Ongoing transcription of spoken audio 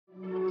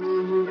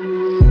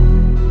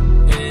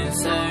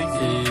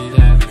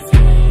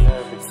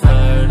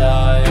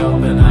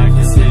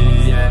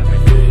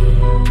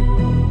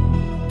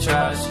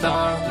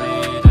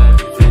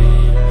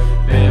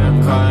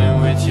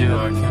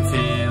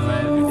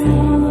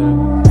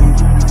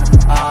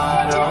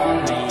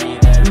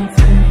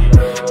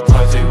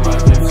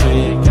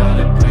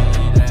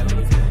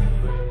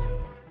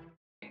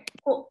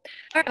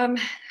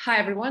Hi,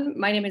 everyone.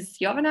 My name is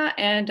Jovana,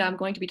 and I'm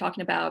going to be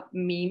talking about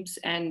memes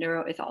and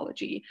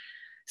neuroethology.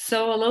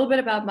 So a little bit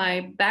about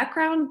my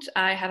background.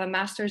 I have a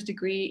master's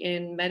degree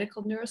in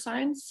medical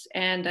neuroscience,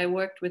 and I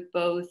worked with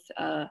both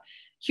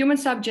human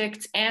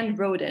subjects and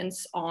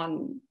rodents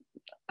on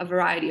a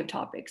variety of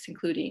topics,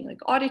 including like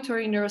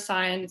auditory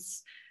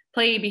neuroscience,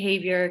 play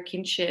behavior,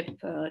 kinship,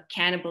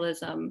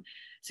 cannibalism.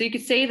 So you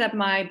could say that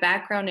my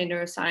background in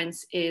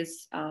neuroscience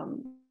is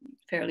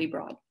fairly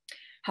broad.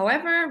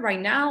 However, right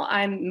now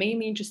I'm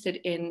mainly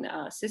interested in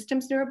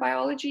systems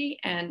neurobiology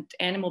and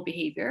animal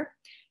behavior,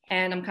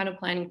 and I'm kind of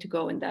planning to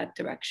go in that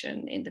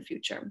direction in the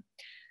future.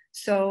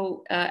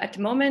 So at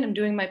the moment, I'm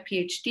doing my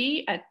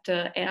PhD at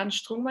the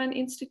Ernst Strüngmann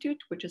Institute,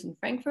 which is in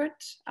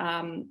Frankfurt,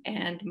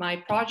 and my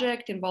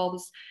project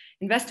involves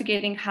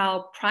investigating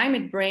how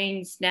primate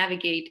brains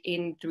navigate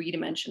in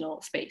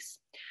three-dimensional space.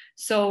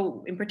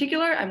 So in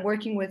particular, I'm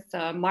working with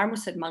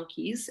marmoset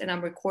monkeys, and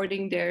I'm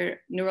recording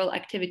their neural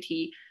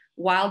activity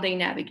while they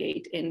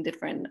navigate in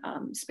different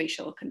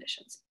spatial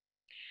conditions.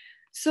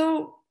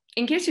 So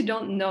in case you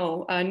don't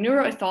know,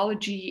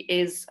 neuroethology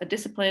is a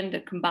discipline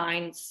that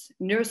combines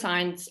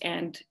neuroscience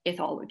and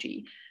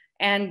ethology.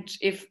 And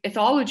if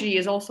ethology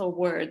is also a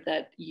word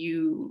that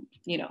you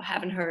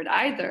haven't heard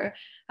either,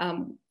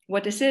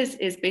 what this is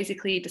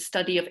basically the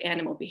study of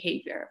animal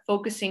behavior,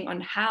 focusing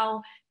on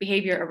how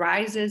behavior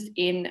arises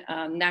in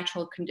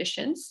natural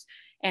conditions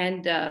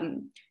and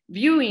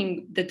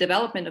viewing the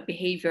development of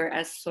behavior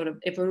as sort of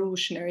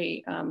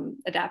evolutionary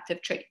adaptive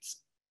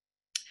traits.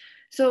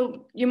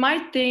 So you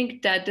might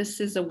think that this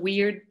is a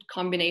weird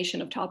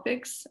combination of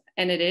topics,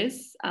 and it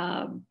is,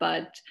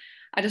 but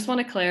I just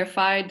want to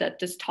clarify that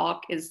this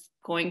talk is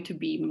going to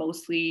be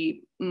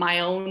mostly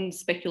my own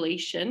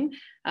speculation,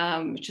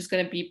 which is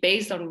going to be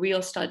based on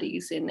real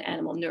studies in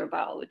animal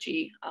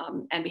neurobiology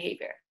and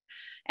behavior.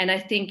 And I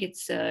think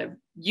it's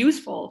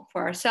useful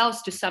for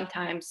ourselves to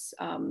sometimes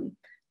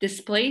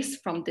displace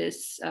from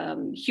this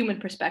human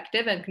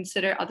perspective and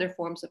consider other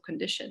forms of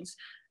cognitions,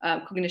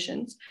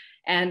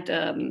 and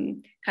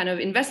kind of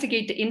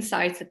investigate the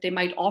insights that they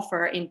might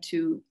offer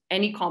into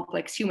any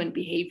complex human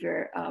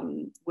behavior,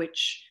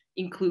 which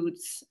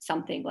includes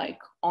something like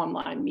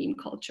online meme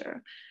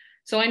culture.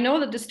 So I know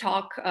that this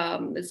talk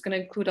is going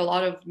to include a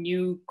lot of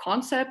new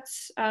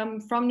concepts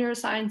from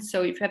neuroscience.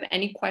 So if you have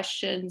any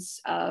questions,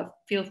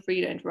 feel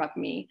free to interrupt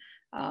me.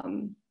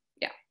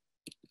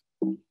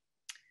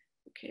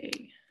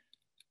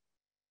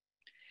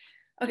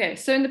 Okay,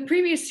 so in the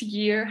previous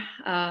year,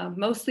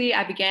 mostly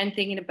I began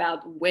thinking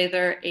about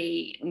whether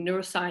a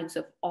neuroscience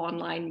of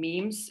online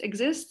memes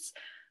exists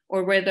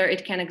or whether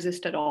it can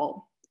exist at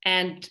all.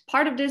 And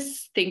part of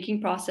this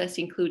thinking process,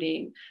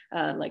 including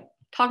like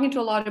talking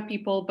to a lot of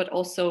people, but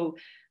also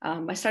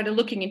I started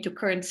looking into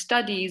current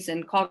studies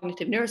in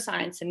cognitive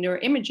neuroscience and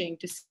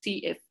neuroimaging to see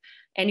if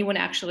anyone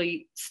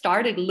actually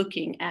started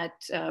looking at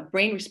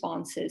brain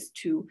responses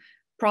to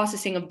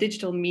processing of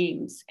digital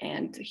memes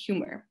and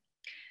humor.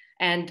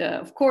 And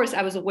of course,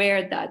 I was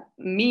aware that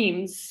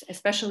memes,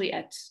 especially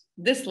at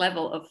this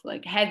level of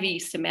like heavy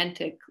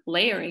semantic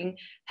layering,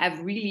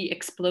 have really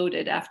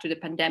exploded after the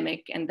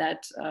pandemic, and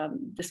that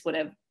this would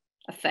have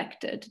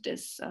affected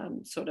this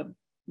sort of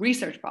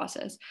research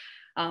process.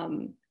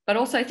 But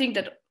also, I think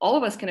that all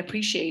of us can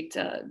appreciate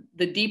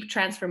the deep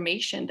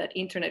transformation that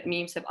internet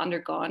memes have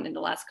undergone in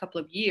the last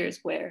couple of years,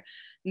 where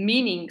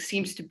meaning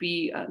seems to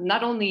be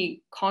not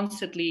only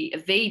constantly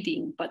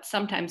evading, but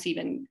sometimes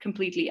even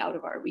completely out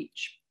of our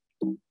reach.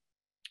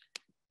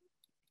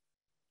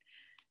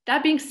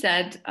 That being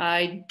said,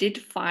 I did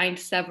find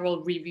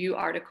several review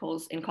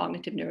articles in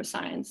cognitive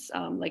neuroscience,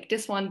 like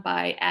this one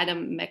by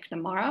Adam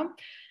McNamara,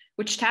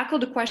 which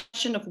tackled the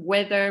question of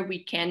whether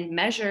we can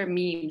measure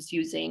memes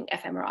using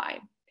fMRI.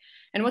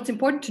 And what's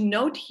important to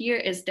note here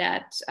is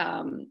that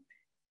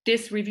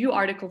this review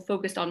article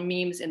focused on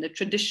memes in the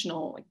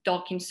traditional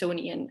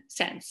Dawkinsonian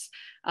sense,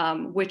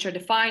 which are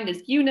defined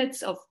as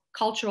units of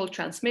cultural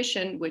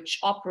transmission, which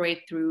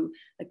operate through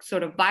like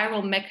sort of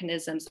viral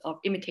mechanisms of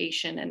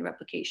imitation and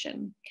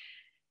replication.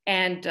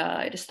 And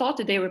it is thought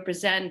that they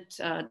represent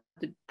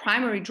the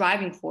primary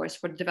driving force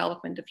for the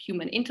development of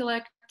human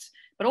intellect,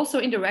 but also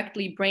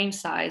indirectly brain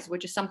size,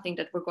 which is something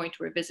that we're going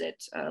to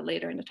revisit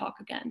later in the talk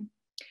again.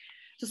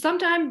 So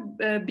sometime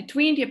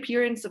between the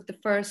appearance of the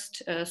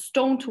first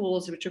stone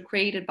tools, which were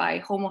created by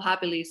Homo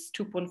habilis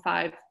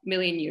 2.5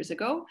 million years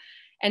ago,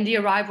 and the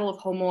arrival of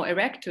Homo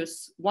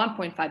erectus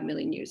 1.5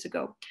 million years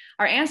ago,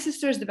 our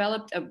ancestors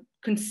developed a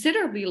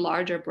considerably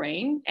larger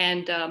brain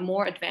and a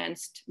more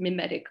advanced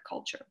memetic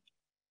culture.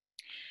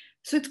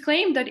 So it's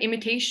claimed that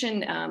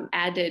imitation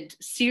added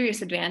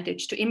serious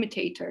advantage to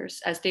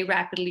imitators as they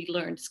rapidly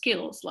learned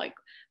skills like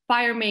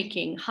fire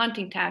making,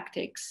 hunting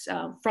tactics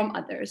from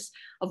others,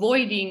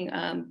 avoiding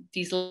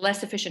these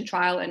less efficient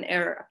trial and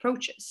error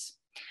approaches.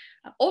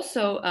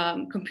 Also,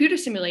 computer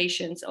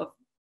simulations of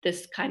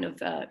this kind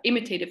of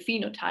imitative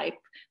phenotype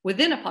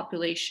within a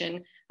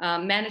population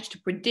managed to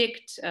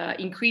predict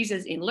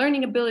increases in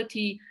learning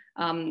ability,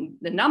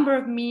 the number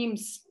of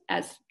memes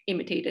as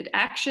imitated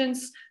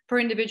actions per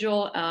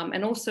individual,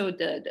 and also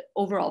the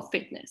overall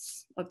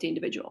fitness of the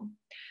individual.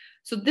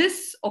 So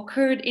this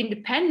occurred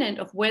independent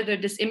of whether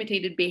this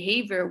imitated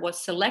behavior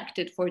was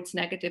selected for its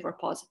negative or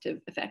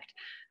positive effect.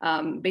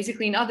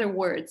 Basically, in other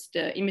words,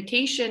 the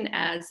imitation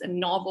as a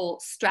novel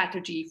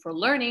strategy for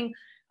learning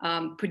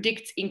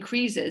predicts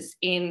increases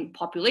in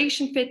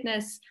population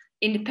fitness,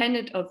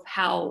 independent of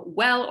how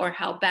well or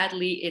how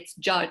badly it's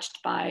judged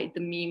by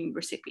the meme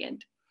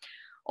recipient.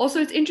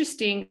 Also, it's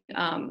interesting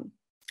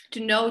to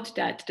note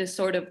that this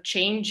sort of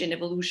change in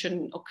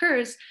evolution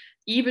occurs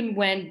even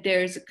when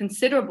there's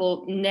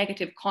considerable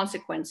negative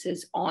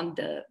consequences on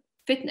the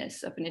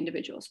fitness of an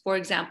individual. For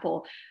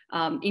example,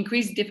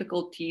 increased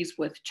difficulties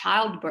with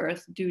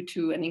childbirth due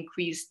to an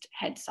increased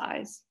head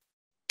size.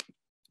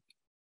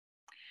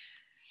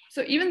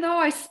 So even though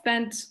I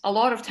spent a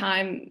lot of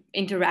time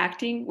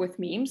interacting with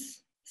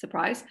memes,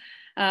 surprise,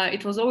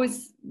 it was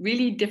always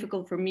really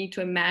difficult for me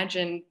to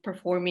imagine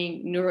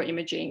performing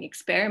neuroimaging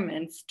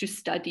experiments to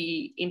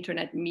study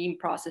internet meme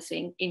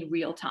processing in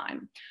real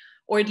time,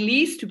 or at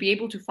least to be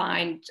able to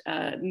find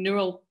a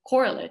neural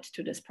correlate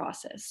to this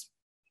process.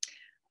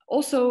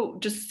 Also,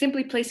 just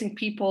simply placing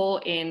people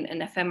in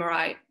an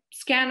fMRI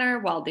scanner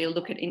while they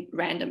look at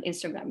random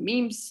Instagram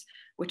memes,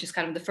 which is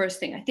kind of the first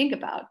thing I think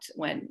about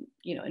when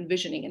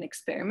envisioning an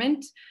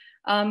experiment.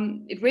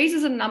 It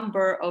raises a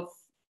number of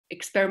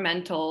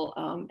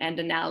experimental and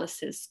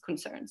analysis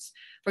concerns.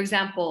 For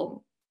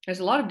example, there's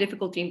a lot of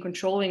difficulty in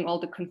controlling all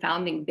the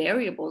confounding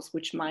variables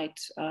which might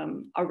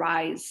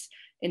arise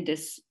in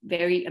this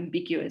very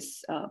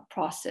ambiguous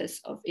process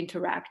of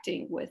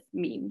interacting with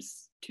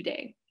memes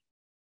today.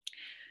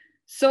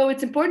 So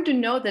it's important to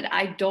note that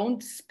I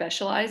don't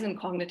specialize in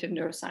cognitive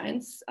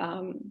neuroscience.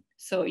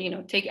 So,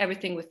 take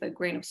everything with a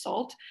grain of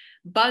salt.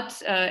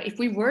 But if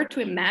we were to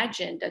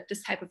imagine that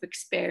this type of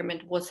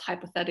experiment was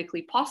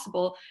hypothetically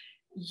possible,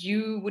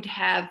 you would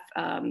have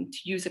to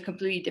use a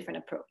completely different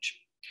approach.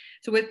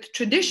 So with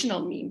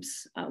traditional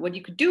memes, what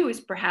you could do is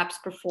perhaps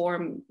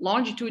perform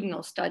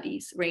longitudinal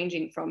studies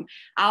ranging from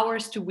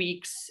hours to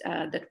weeks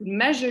that would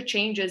measure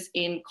changes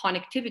in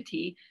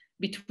connectivity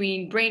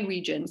between brain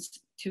regions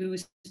to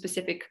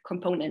specific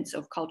components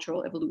of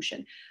cultural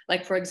evolution.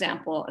 Like, for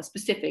example, a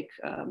specific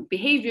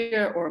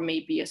behavior or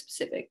maybe a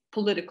specific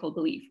political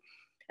belief.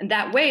 And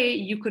that way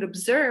you could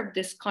observe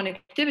this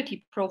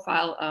connectivity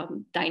profile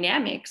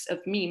dynamics of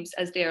memes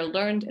as they are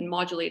learned and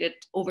modulated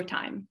over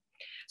time.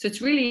 So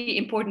it's really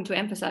important to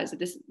emphasize that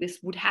this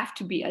would have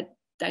to be a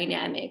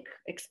dynamic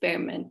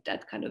experiment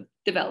that kind of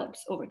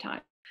develops over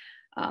time.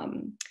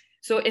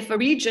 So if a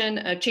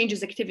region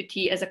changes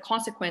activity as a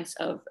consequence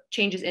of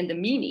changes in the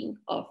meaning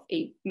of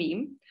a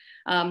meme,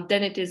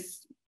 then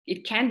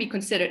it can be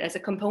considered as a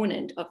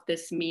component of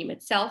this meme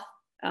itself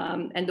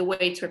and the way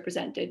it's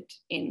represented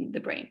in the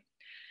brain.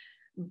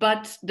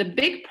 But the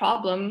big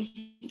problem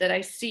that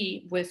I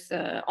see with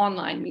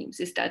online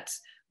memes is that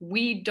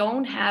we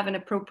don't have an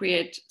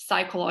appropriate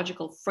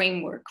psychological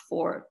framework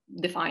for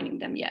defining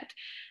them yet.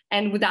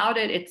 And without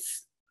it,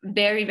 it's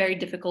very, very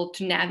difficult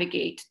to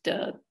navigate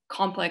the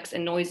complex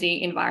and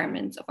noisy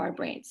environments of our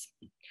brains.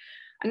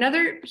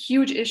 Another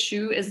huge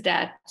issue is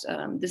that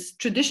this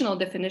traditional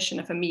definition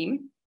of a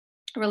meme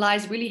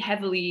relies really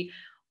heavily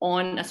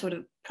on a sort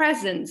of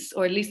presence,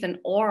 or at least an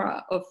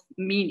aura of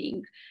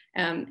meaning.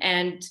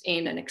 And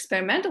in an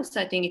experimental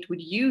setting, it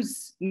would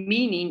use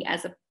meaning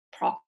as a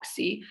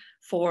proxy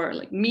for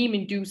like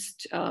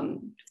meme-induced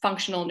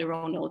functional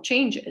neuronal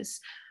changes,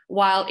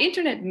 while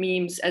internet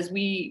memes, as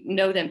we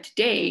know them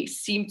today,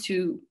 seem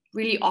to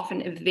really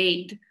often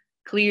evade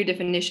clear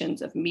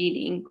definitions of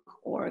meaning,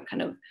 or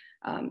kind of,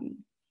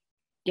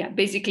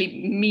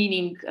 basically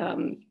meaning,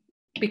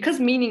 because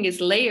meaning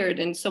is layered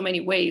in so many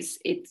ways,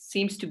 it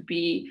seems to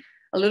be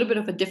a little bit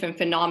of a different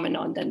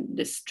phenomenon than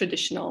this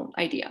traditional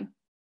idea.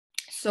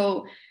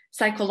 So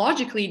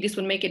psychologically, this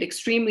would make it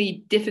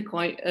extremely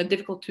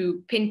difficult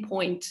to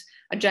pinpoint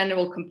a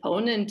general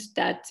component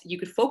that you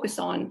could focus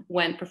on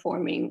when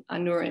performing a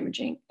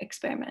neuroimaging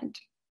experiment.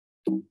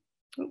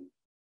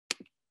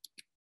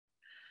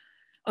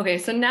 Okay,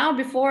 so now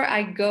before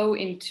I go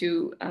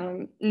into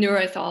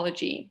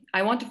neuroethology,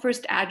 I want to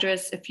first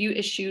address a few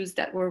issues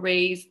that were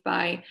raised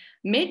by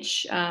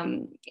Mitch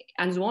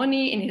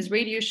Anzoni in his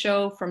radio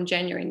show from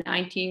January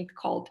 19th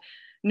called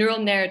Neural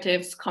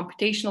Narratives,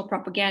 Computational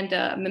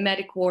Propaganda,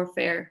 Memetic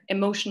Warfare,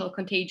 Emotional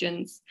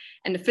Contagions,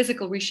 and the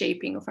Physical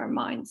Reshaping of Our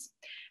Minds.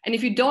 And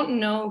if you don't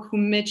know who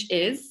Mitch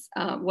is,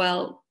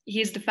 well,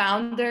 he's the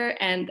founder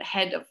and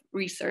head of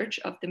research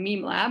of the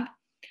Meme Lab,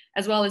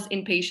 as well as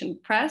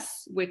Inpatient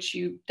Press, which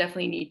you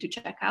definitely need to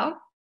check out.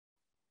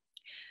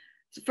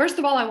 So first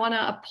of all, I want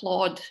to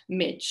applaud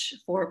Mitch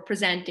for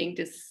presenting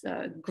this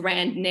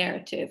grand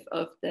narrative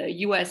of the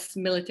US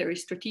military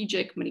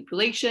strategic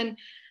manipulation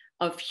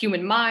of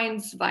human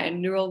minds via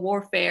neural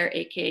warfare,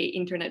 aka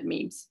internet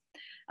memes.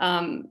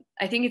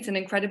 I think it's an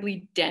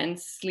incredibly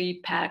densely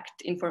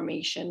packed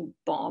information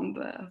bomb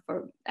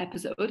for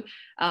episode,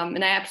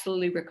 and I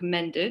absolutely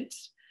recommend it.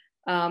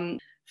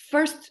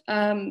 First,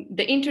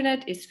 the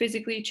internet is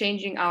physically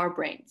changing our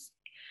brains.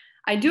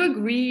 I do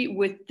agree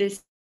with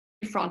this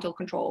frontal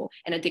control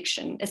and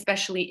addiction,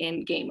 especially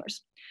in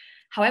gamers.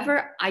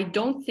 However, I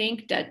don't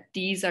think that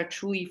these are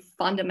truly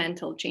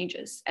fundamental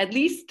changes, at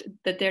least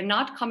that they're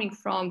not coming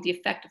from the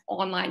effect of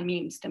online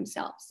memes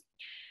themselves.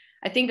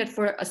 I think that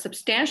for a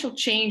substantial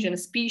change in a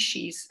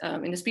species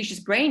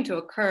brain to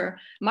occur,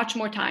 much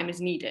more time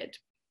is needed.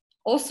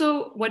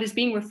 Also, what is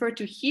being referred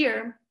to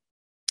here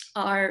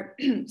are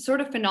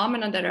sort of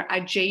phenomena that are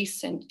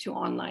adjacent to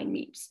online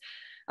memes.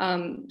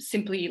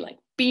 Simply like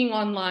being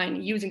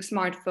online, using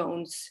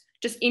smartphones,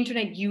 just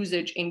internet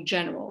usage in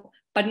general,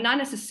 but not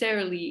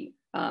necessarily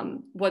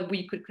what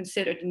we could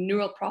consider the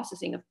neural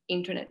processing of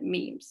internet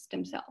memes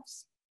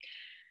themselves.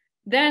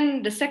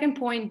 Then the second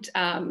point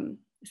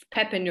is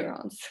Pepe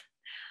neurons.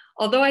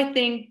 Although I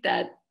think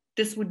that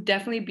this would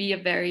definitely be a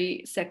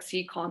very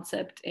sexy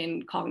concept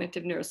in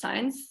cognitive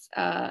neuroscience,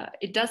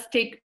 it does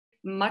take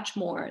much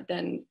more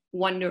than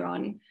one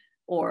neuron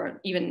or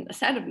even a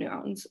set of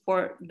neurons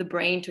for the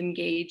brain to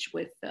engage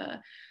with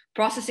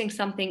processing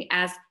something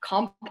as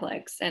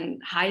complex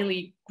and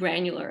highly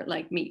granular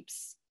like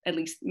memes, at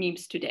least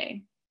memes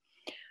today.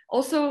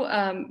 Also,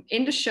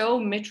 in the show,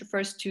 Mitch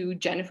refers to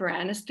Jennifer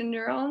Aniston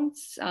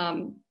neurons,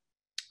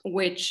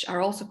 which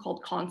are also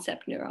called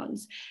concept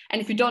neurons.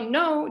 And if you don't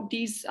know,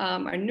 these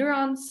are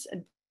neurons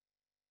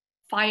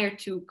fired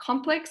to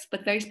complex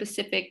but very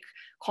specific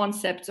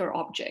concepts or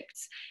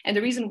objects. And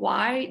the reason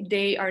why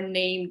they are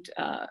named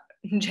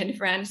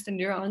Jennifer Aniston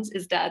neurons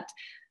is that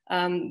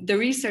the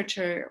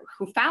researcher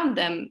who found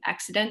them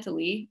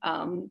accidentally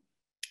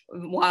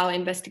while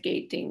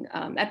investigating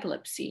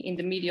epilepsy in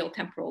the medial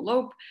temporal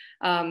lobe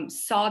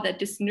saw that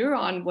this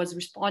neuron was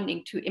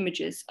responding to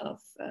images of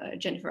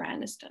Jennifer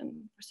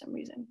Aniston for some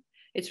reason.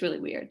 It's really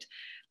weird.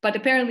 But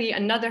apparently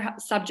another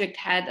subject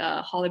had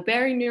a Halle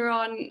Berry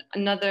neuron,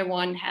 another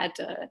one had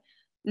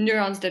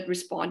neurons that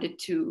responded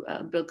to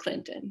Bill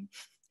Clinton.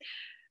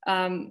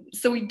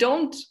 So we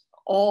don't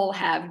all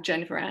have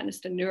Jennifer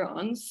Aniston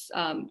neurons,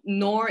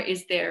 nor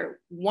is there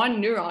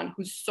one neuron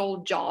whose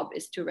sole job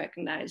is to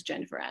recognize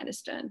Jennifer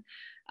Aniston.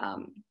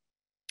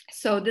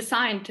 So the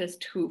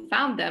scientist who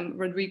found them,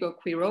 Rodrigo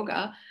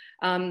Quiroga,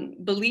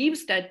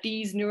 believes that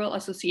these neural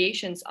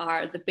associations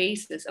are the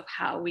basis of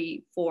how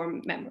we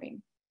form memory.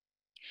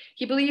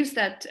 He believes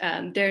that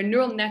there are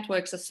neural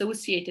networks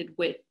associated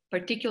with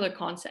particular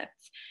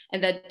concepts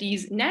and that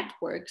these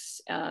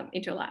networks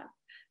interlap.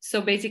 So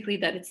basically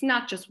that it's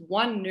not just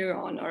one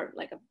neuron or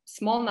like a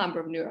small number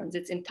of neurons,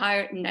 it's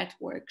entire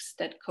networks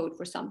that code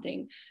for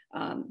something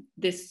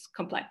this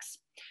complex.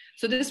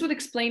 So this would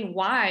explain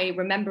why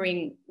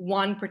remembering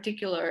one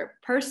particular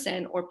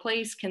person or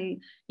place can,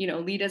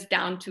 lead us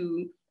down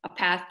to a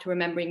path to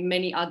remembering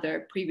many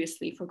other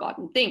previously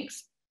forgotten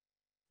things.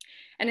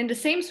 And in the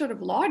same sort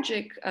of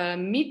logic,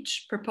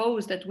 Mitch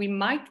proposed that we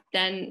might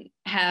then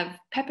have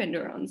Pepe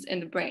neurons in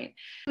the brain,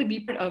 be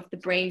part of the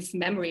brain's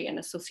memory and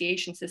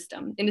association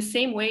system, in the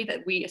same way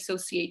that we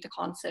associate the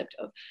concept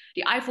of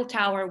the Eiffel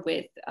Tower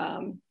with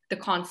the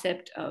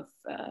concept of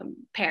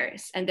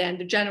Paris, and then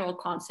the general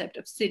concept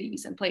of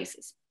cities and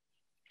places.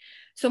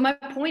 So my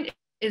point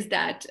is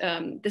that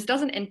this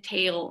doesn't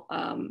entail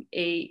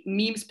a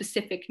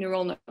meme-specific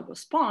neural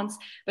response,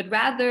 but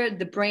rather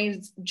the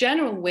brain's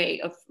general way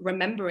of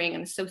remembering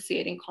and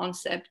associating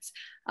concepts,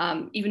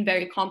 even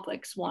very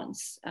complex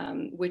ones,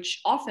 which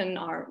often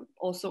are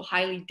also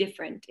highly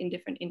different in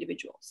different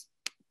individuals.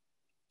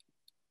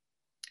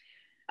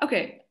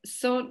 Okay,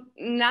 so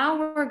now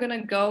we're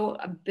gonna go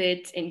a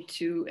bit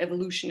into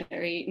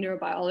evolutionary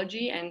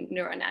neurobiology and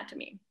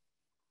neuroanatomy.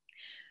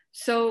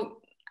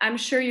 So I'm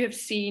sure you have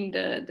seen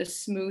the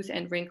smooth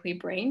and wrinkly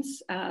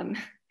brains. And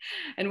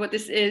what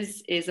this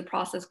is a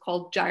process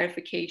called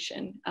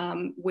gyrification,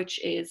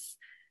 which is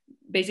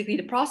basically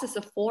the process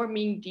of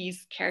forming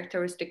these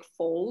characteristic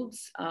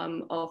folds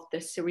of the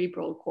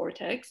cerebral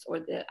cortex, or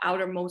the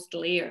outermost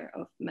layer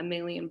of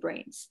mammalian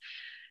brains.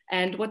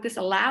 And what this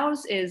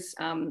allows is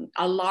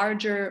a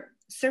larger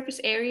surface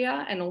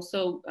area and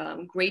also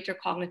greater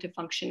cognitive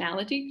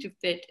functionality to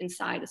fit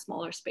inside a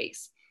smaller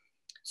space.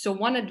 So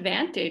one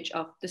advantage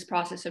of this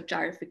process of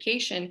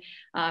gyrification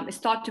is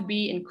thought to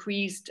be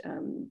increased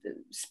the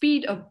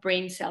speed of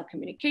brain cell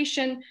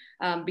communication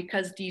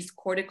because these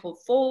cortical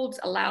folds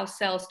allow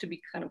cells to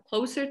be kind of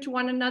closer to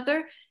one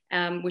another,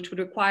 which would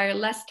require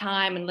less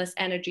time and less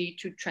energy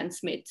to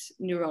transmit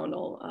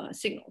neuronal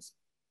signals.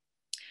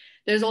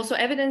 There's also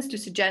evidence to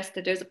suggest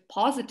that there's a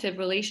positive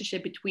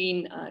relationship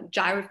between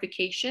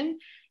gyrification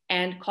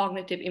and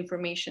cognitive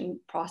information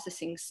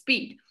processing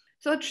speed.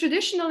 So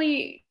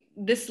traditionally,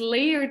 this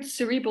layered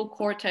cerebral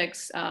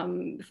cortex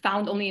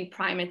found only in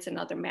primates and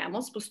other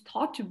mammals was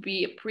thought to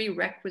be a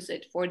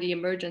prerequisite for the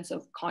emergence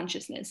of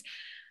consciousness.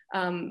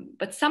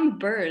 But some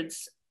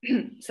birds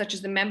such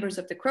as the members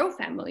of the crow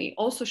family,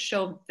 also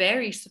show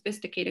very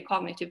sophisticated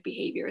cognitive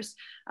behaviors,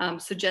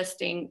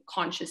 suggesting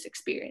conscious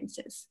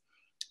experiences.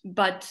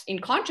 But in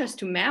contrast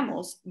to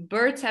mammals,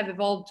 birds have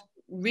evolved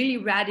really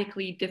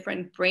radically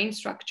different brain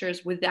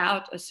structures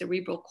without a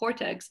cerebral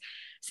cortex,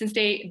 since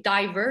they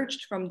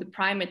diverged from the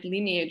primate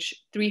lineage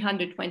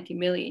 320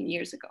 million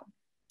years ago.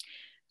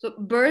 So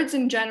birds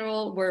in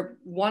general were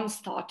once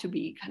thought to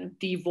be kind of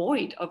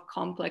devoid of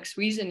complex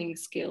reasoning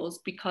skills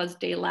because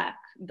they lack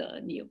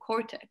the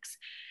neocortex.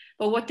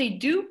 But what they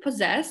do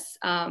possess,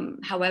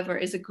 however,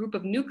 is a group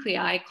of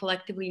nuclei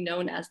collectively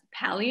known as the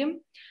pallium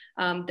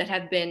that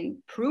have been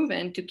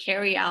proven to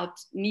carry out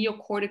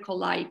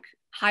neocortical-like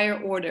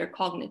higher order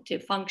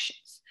cognitive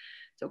functions.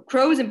 So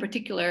crows in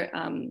particular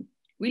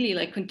really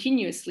like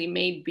continuously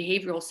made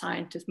behavioral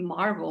scientists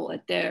marvel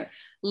at their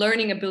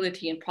learning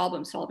ability and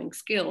problem solving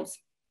skills,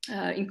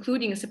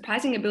 including a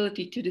surprising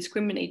ability to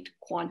discriminate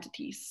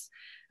quantities.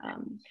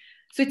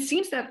 So it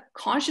seems that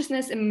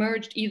consciousness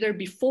emerged either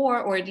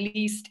before or at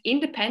least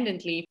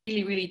independently.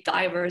 Really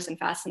diverse and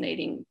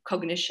fascinating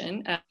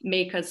cognition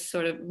make us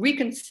sort of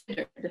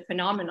reconsider the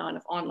phenomenon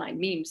of online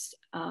memes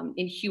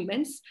in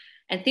humans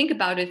and think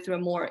about it through a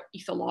more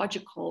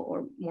ethological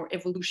or more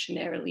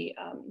evolutionarily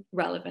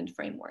relevant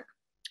framework.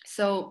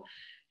 So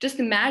just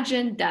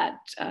imagine that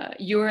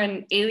you're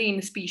an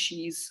alien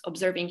species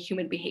observing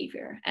human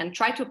behavior and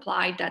try to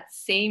apply that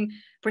same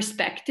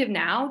perspective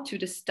now to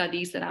the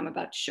studies that I'm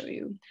about to show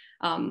you.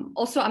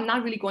 Also, I'm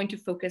not really going to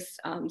focus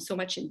so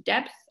much in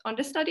depth on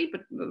the study,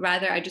 but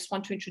rather I just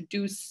want to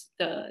introduce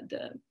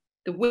the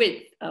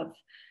width of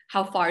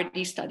how far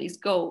these studies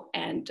go.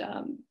 And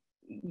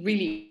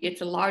really,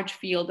 it's a large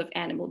field of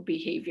animal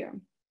behavior,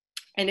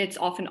 and it's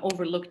often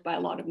overlooked by a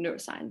lot of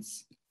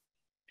neuroscience.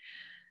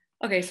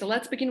 Okay, so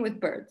let's begin with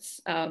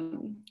birds.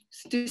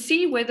 To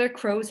see whether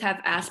crows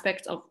have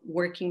aspects of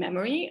working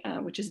memory,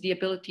 which is the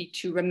ability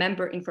to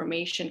remember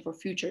information for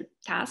future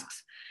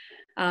tasks,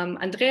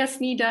 Andreas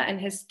Nieder and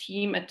his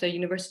team at the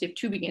University of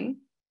Tübingen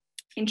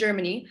in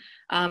Germany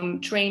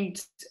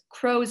trained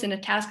crows in a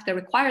task that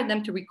required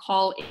them to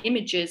recall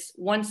images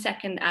 1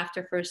 second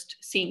after first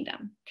seeing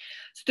them.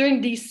 So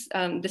during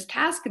this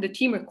task, the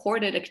team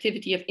recorded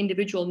activity of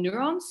individual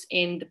neurons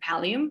in the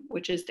pallium,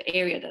 which is the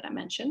area that I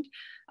mentioned,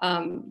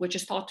 which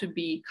is thought to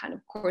be kind of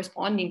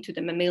corresponding to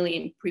the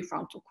mammalian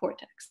prefrontal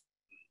cortex.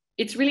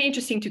 It's really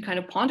interesting to kind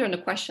of ponder on the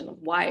question of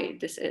why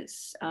this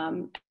is.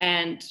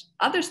 And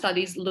other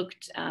studies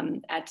looked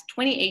at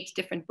 28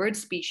 different bird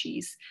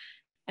species.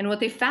 And what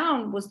they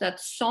found was that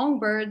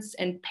songbirds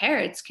and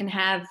parrots can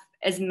have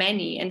as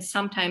many and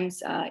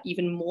sometimes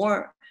even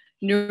more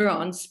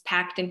neurons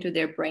packed into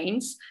their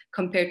brains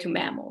compared to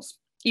mammals,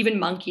 even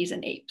monkeys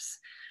and apes.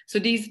 So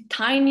these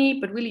tiny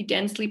but really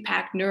densely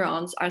packed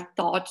neurons are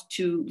thought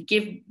to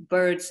give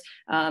birds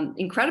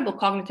incredible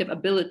cognitive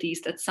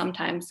abilities that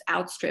sometimes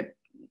outstrip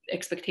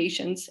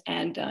expectations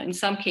and in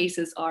some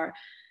cases are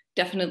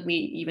definitely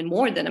even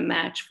more than a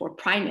match for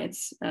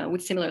primates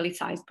with similarly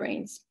sized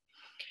brains.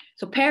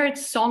 So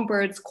parrots,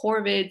 songbirds,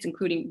 corvids,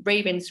 including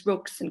ravens,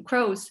 rooks, and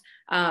crows,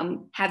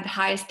 have the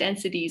highest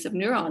densities of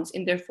neurons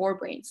in their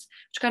forebrains,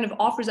 which kind of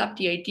offers up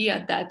the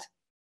idea that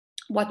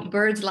what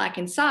birds lack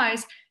in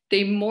size,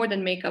 they more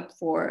than make up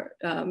for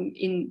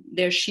in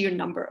their sheer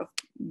number of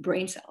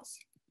brain cells.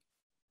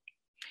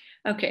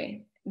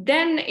 Okay,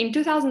 then in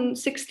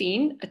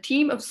 2016, a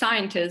team of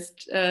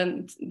scientists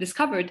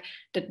discovered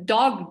that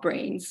dog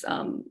brains,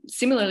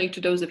 similarly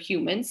to those of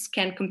humans,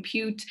 can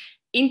compute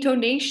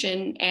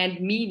intonation and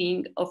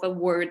meaning of a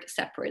word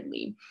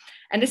separately.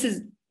 And this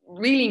is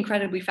really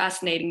incredibly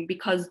fascinating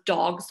because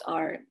dogs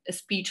are a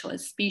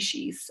speechless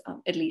species,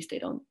 at least they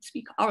don't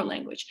speak our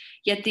language,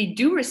 yet they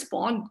do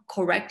respond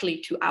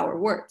correctly to our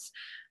words.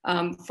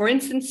 For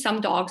instance,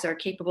 some dogs are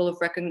capable of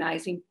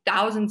recognizing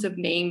thousands of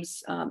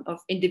names of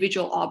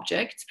individual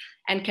objects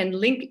and can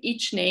link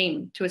each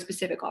name to a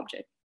specific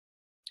object.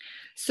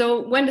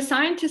 So when the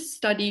scientists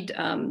studied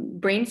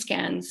brain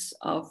scans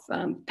of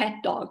pet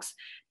dogs,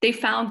 they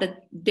found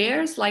that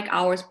theirs, like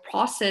ours,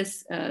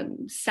 process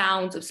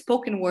sounds of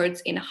spoken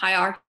words in a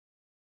hierarchical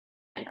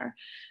manner.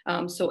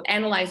 So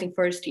analyzing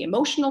first the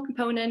emotional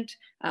component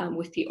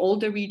with the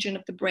older region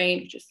of the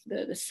brain, which is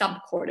the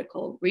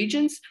subcortical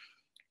regions,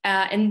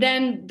 and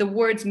then the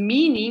word's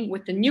meaning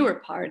with the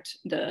newer part,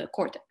 the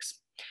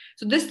cortex.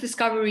 So this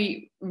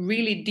discovery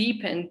really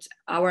deepened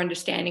our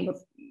understanding of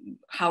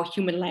how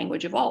human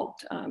language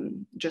evolved,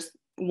 just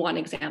one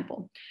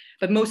example.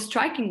 But most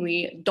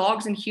strikingly,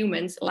 dogs and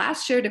humans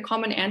last shared a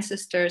common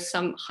ancestor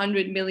some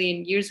 100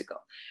 million years ago.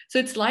 So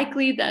it's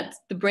likely that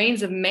the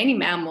brains of many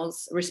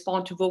mammals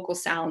respond to vocal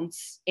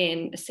sounds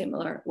in a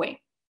similar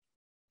way.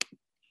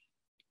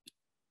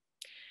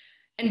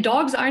 And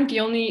dogs aren't the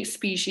only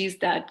species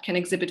that can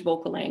exhibit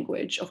vocal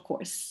language, of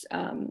course.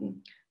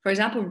 For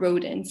example,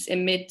 rodents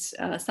emit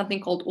something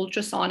called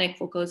ultrasonic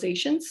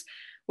vocalizations,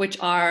 which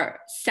are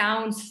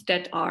sounds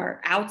that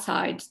are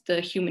outside the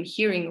human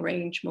hearing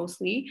range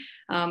mostly,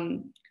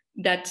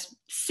 that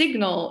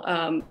signal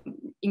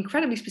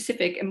incredibly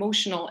specific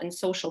emotional and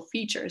social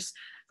features.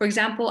 For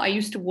example, I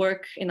used to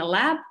work in a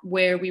lab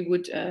where we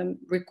would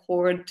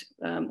record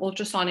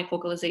ultrasonic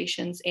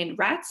vocalizations in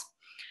rats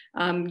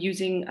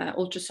using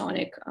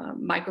ultrasonic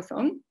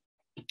microphone.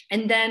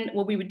 And then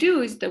what we would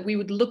do is that we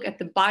would look at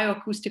the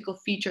bioacoustical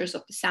features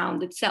of the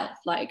sound itself,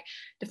 like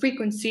the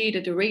frequency,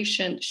 the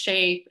duration, the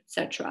shape,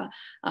 etc.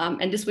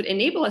 And this would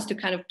enable us to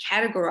kind of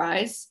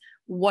categorize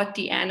what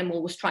the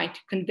animal was trying to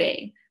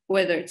convey,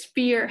 whether it's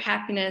fear,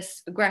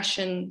 happiness,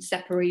 aggression,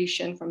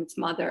 separation from its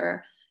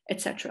mother,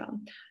 etc.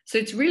 So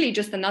it's really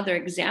just another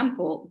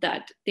example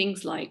that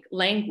things like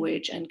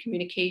language and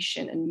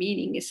communication and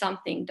meaning is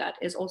something that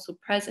is also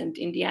present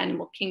in the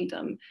animal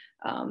kingdom,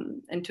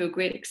 and to a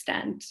great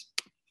extent.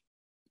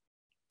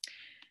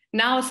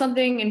 Now,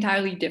 something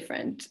entirely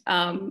different.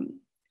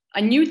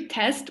 A new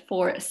test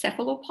for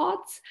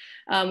cephalopods,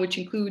 which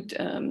include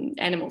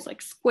animals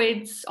like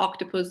squids,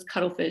 octopus,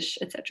 cuttlefish,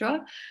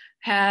 etc.,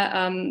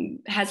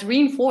 has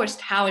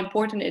reinforced how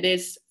important it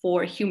is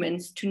for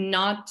humans to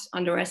not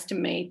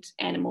underestimate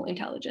animal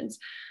intelligence.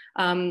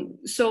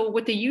 So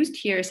what they used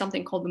here is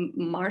something called the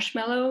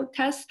marshmallow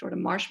test or the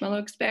marshmallow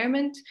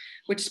experiment,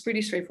 which is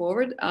pretty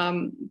straightforward.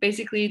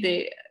 Basically,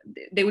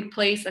 they would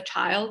place a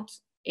child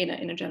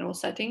in a general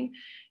setting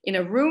in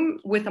a room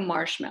with a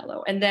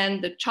marshmallow. And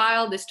then the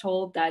child is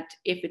told that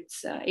if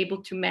it's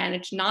able to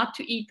manage not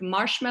to eat the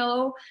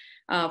marshmallow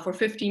for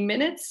 15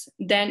 minutes,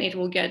 then it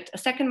will get a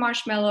second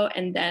marshmallow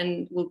and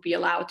then will be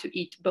allowed to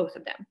eat both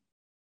of them.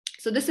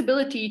 So this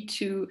ability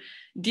to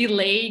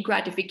delay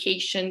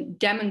gratification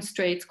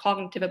demonstrates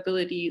cognitive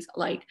abilities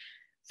like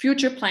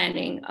future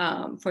planning,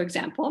 for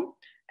example.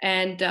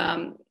 And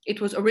it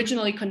was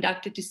originally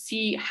conducted to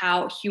see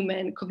how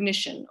human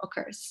cognition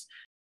occurs.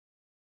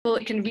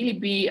 It can really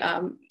be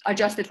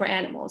adjusted for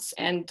animals.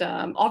 And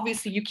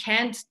obviously you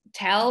can't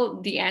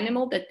tell the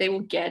animal that they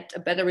will get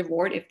a better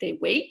reward if they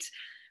wait.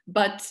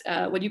 But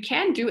what you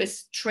can do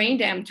is train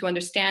them to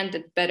understand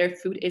that better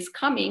food is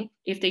coming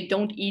if they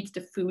don't eat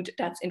the food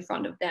that's in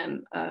front of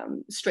them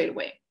straight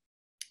away.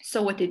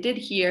 So what they did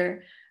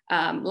here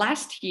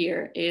last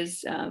year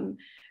is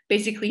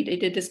basically they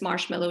did this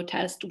marshmallow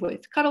test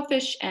with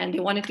cuttlefish, and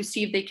they wanted to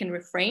see if they can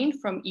refrain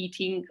from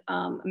eating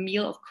a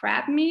meal of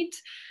crab meat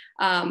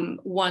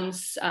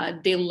once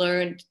they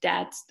learned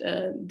that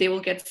they will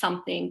get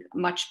something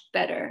much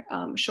better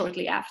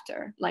shortly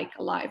after, like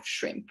a live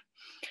shrimp.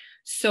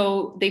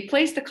 So they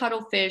placed the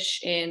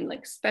cuttlefish in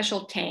like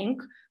special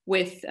tank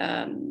with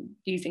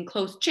these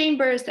enclosed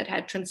chambers that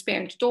had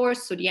transparent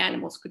doors so the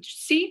animals could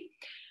see.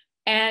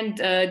 And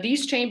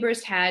these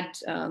chambers had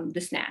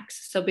the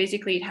snacks. So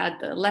basically it had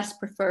the less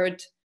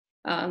preferred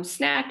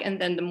snack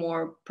and then the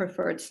more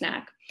preferred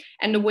snack.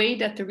 And the way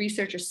that the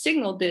researchers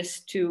signaled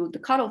this to the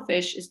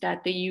cuttlefish is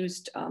that they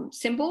used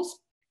symbols.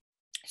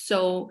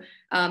 So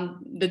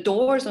the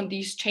doors on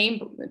these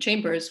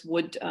chambers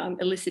would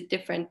elicit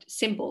different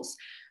symbols.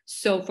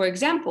 So for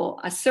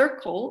example, a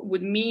circle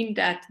would mean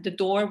that the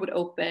door would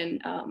open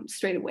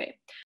straight away.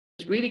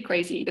 It's really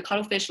crazy. The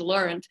cuttlefish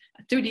learned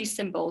through these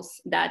symbols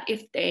that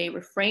if they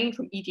refrain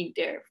from eating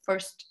their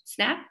first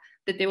snack,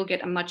 that they will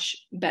get a much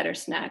better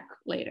snack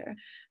later.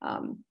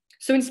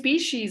 So in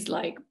species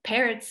like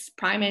parrots,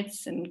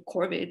 primates, and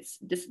corvids,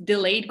 this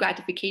delayed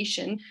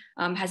gratification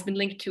has been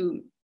linked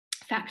to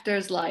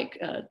factors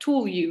like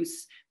tool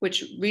use,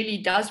 which really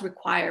does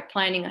require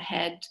planning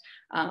ahead,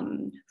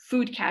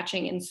 food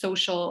catching, and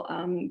social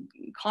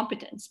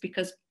competence,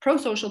 because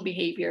pro-social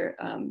behavior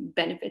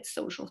benefits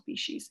social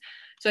species.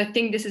 So I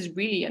think this is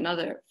really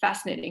another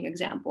fascinating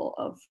example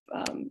of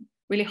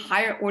really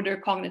higher order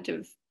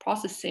cognitive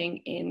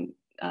processing in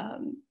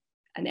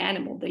an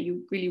animal that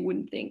you really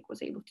wouldn't think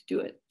was able to do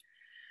it.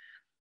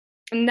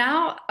 And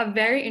now a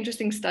very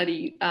interesting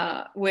study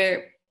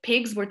where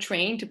pigs were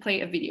trained to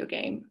play a video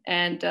game.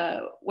 And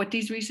what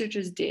these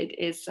researchers did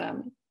is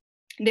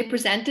they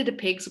presented the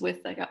pigs with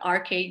like an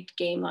arcade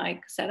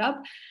game-like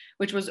setup,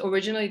 which was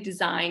originally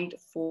designed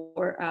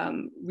for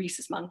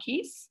rhesus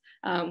monkeys,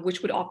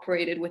 which would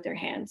operate it with their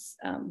hands.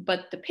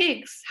 But the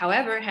pigs,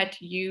 however, had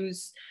to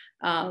use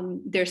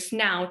their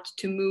snout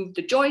to move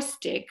the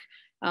joystick,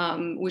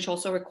 which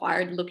also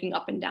required looking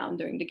up and down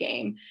during the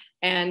game.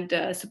 And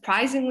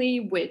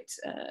surprisingly, with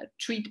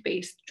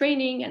treat-based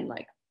training and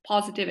like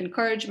positive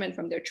encouragement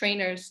from their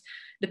trainers,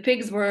 the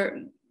pigs were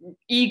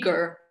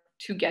eager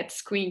to get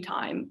screen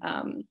time.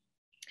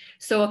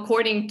 So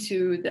according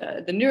to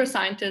the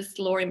neuroscientist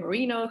Lori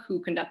Marino,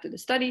 who conducted the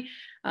study,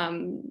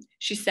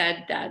 she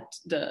said that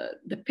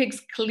the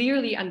pigs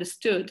clearly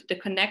understood the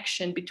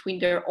connection between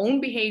their own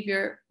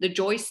behavior, the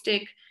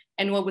joystick,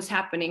 and what was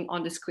happening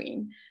on the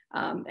screen.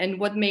 And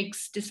what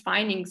makes these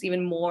findings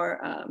even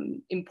more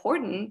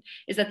important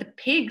is that the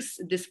pigs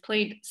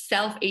displayed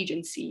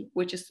self-agency,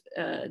 which is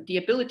the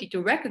ability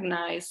to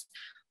recognize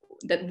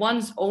that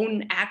one's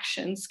own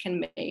actions can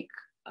make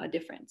a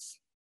difference.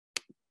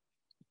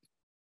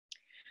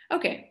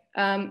 Okay,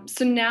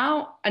 so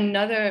now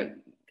another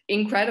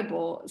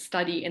incredible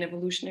study in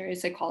evolutionary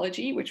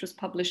psychology, which was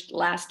published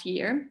last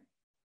year,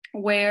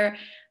 where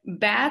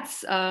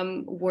bats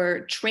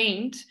were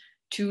trained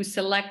to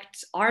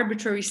select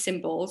arbitrary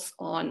symbols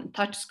on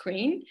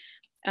touchscreen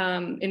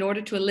in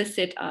order to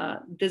elicit a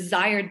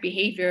desired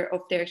behavior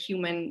of their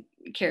human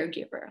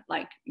caregiver,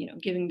 like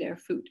giving their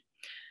food.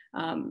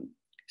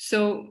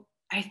 So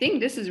I think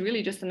this is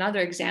really just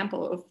another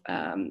example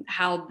of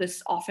how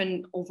this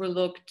often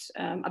overlooked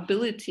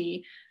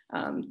ability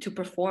to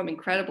perform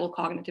incredible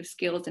cognitive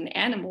skills in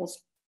animals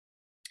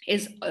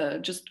is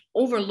just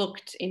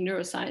overlooked in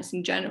neuroscience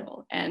in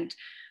general. And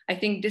I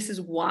think this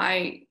is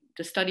why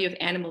the study of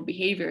animal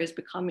behavior is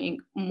becoming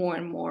more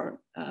and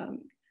more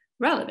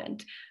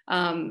relevant.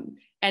 And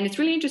it's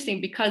really interesting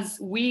because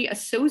we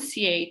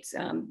associate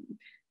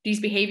these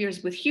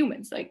behaviors with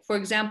humans, like, for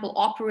example,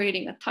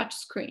 operating a touch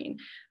screen.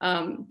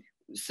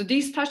 So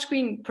these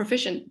touchscreen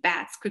proficient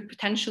bats could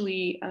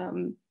potentially,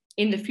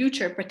 in the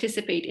future,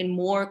 participate in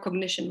more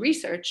cognition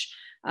research.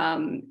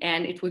 And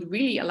it would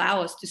really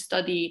allow us to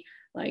study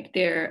like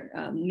their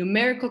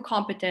numerical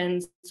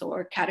competence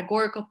or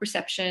categorical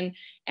perception,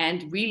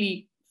 and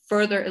really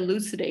further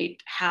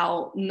elucidate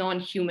how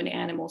non-human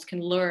animals can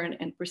learn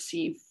and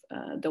perceive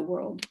the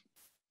world.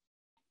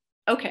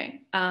 Okay,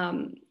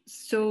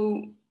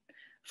 so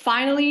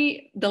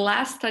finally, the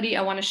last study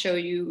I want to show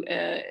you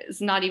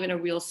is not even a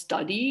real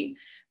study,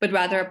 but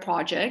rather a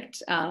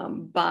project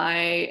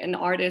by an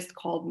artist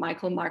called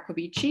Michael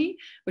Marcovici,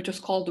 which was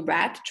called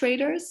Rat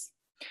Traders.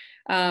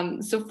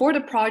 So for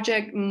the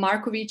project,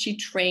 Marcovici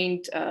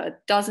trained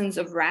dozens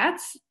of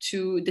rats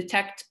to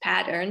detect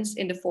patterns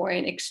in the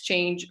foreign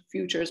exchange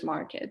futures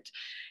market.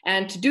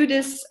 And to do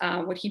this,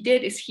 what he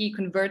did is he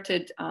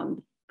converted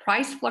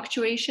price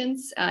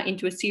fluctuations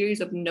into a series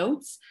of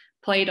notes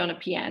played on a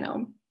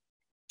piano.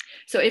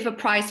 So if a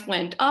price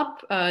went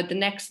up, the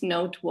next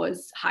note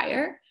was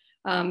higher.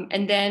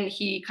 And then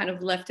he kind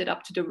of left it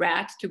up to the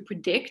rat to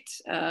predict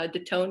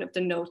the tone of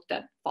the note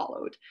that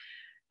followed.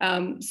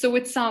 So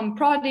with some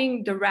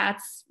prodding, the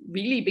rats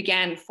really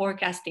began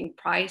forecasting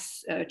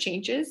price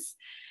changes.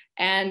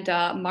 And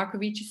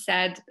Marcovici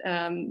said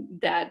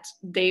that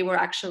they were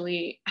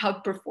actually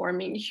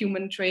outperforming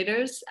human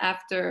traders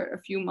after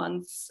a few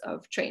months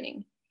of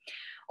training.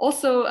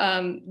 Also,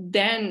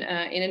 then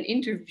in an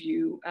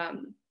interview,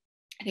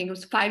 I think it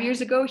was 5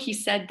 years ago, he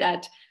said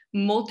that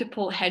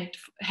multiple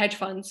hedge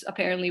funds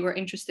apparently were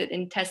interested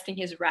in testing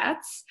his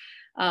rats,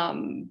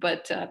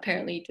 but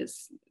apparently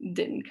this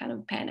didn't kind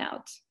of pan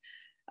out.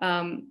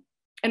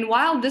 And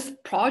while this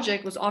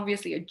project was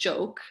obviously a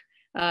joke,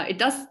 it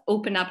does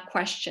open up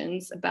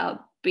questions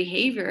about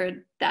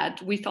behavior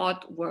that we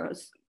thought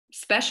was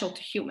special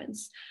to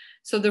humans.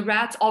 So the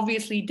rats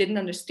obviously didn't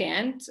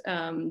understand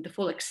the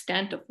full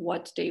extent of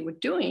what they were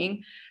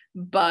doing,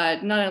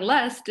 but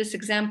nonetheless, this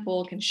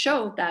example can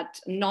show that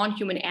a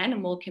non-human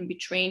animal can be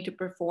trained to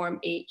perform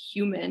a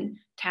human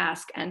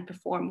task and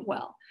perform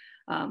well.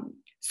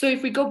 So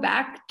if we go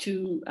back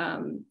to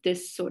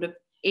this sort of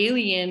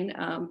alien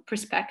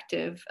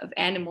perspective of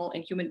animal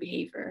and human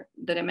behavior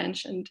that I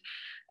mentioned,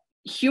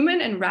 human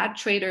and rat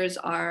traders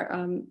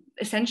are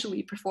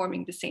essentially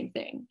performing the same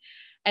thing.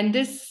 And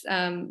this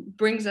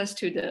brings us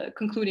to the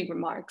concluding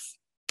remarks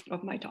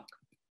of my talk.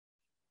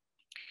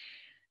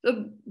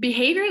 The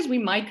behaviors we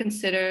might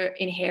consider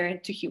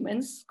inherent to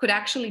humans could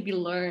actually be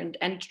learned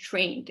and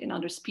trained in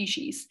other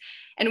species.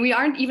 And we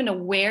aren't even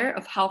aware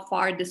of how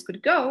far this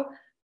could go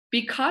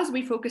because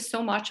we focus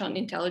so much on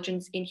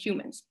intelligence in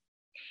humans.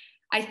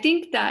 I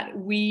think that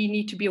we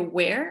need to be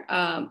aware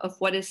of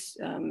what is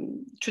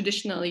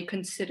traditionally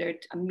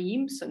considered a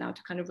meme. So now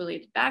to kind of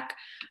relate it back,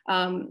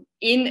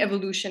 in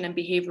evolution and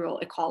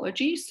behavioral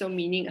ecology, so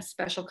meaning a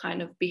special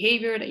kind of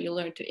behavior that you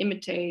learn to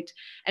imitate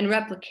and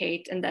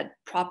replicate and that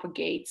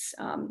propagates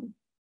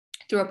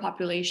through a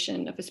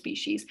population of a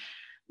species.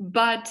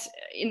 But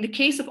in the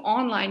case of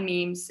online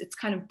memes, it's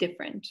kind of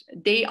different.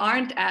 They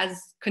aren't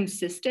as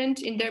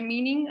consistent in their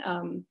meaning,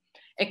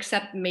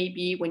 except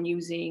maybe when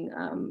using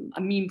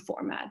a meme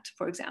format,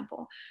 for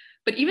example.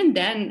 But even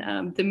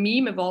then, the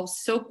meme evolves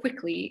so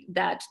quickly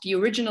that the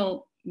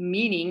original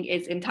meaning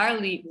is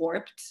entirely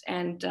warped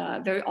and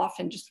very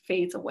often just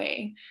fades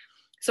away.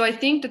 So I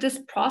think that this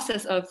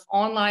process of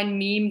online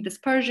meme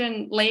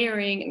dispersion,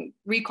 layering, and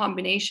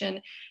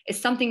recombination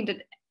is something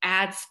that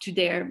adds to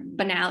their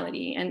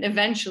banality and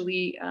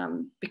eventually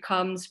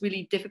becomes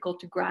really difficult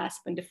to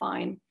grasp and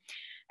define.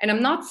 And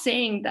I'm not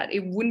saying that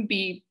it wouldn't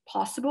be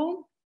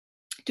possible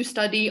to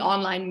study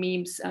online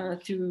memes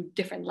through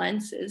different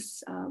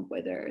lenses,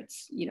 whether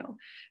it's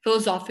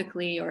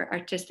philosophically or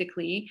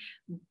artistically,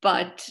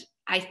 but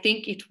I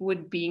think it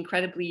would be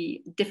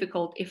incredibly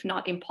difficult, if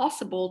not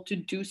impossible, to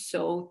do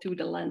so through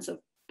the lens of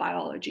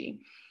biology.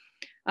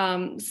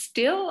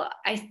 Still,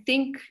 I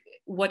think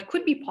what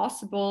could be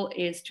possible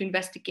is to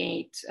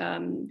investigate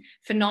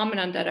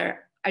phenomena that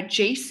are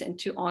adjacent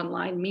to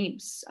online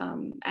memes,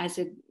 as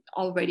it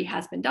already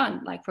has been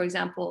done, like, for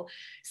example,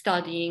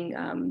 studying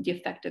the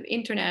effect of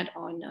internet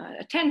on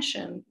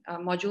attention,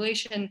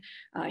 modulation,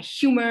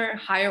 humor,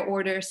 higher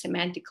order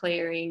semantic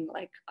layering,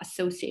 like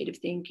associative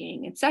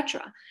thinking,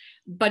 etc.,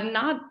 but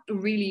not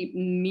really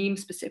meme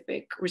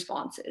specific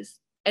responses,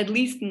 at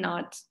least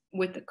not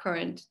with the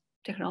current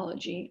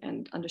technology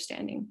and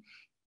understanding.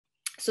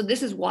 So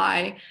this is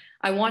why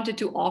I wanted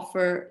to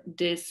offer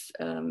this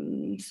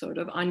sort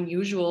of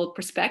unusual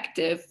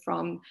perspective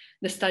from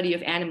the study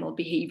of animal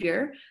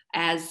behavior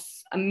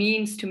as a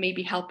means to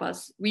maybe help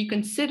us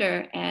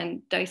reconsider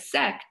and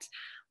dissect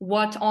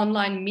what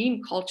online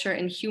meme culture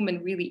and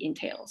human really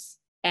entails.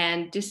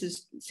 And this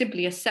is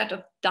simply a set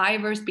of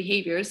diverse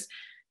behaviors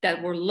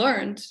that were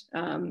learned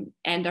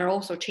and are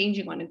also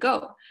changing on the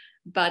go,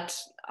 but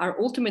are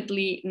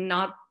ultimately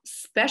not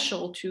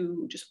special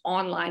to just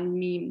online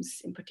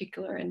memes in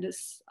particular in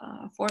this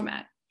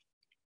format.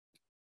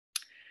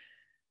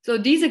 So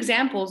these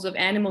examples of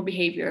animal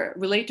behavior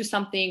relate to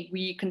something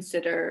we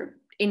consider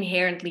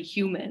inherently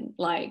human,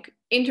 like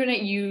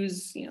internet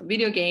use,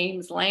 video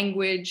games,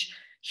 language,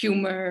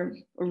 humor,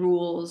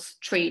 rules,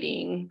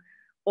 trading,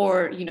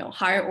 or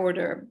higher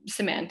order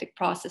semantic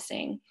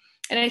processing.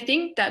 And I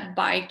think that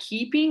by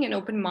keeping an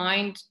open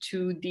mind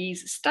to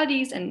these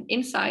studies and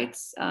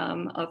insights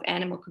of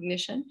animal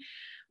cognition,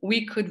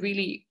 we could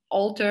really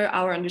alter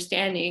our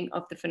understanding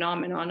of the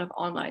phenomenon of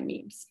online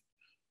memes.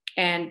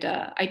 And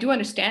I do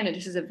understand that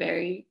this is a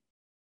very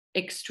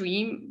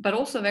extreme, but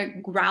also very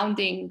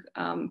grounding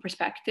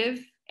perspective.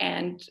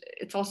 And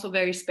it's also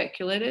very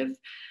speculative.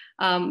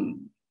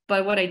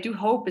 But what I do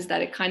hope is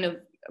that it kind of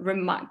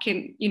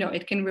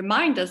it can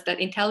remind us that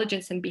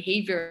intelligence and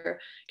behavior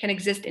can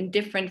exist in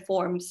different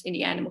forms in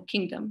the animal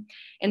kingdom,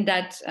 and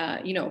that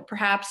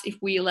perhaps if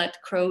we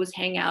let crows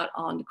hang out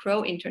on the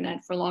crow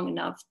internet for long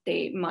enough,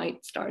 they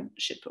might start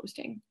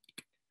shitposting.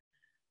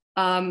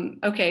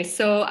 Okay,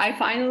 so I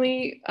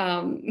finally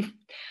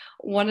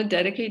want to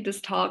dedicate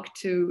this talk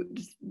to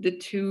the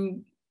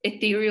two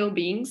ethereal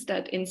beings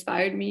that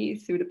inspired me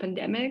through the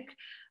pandemic.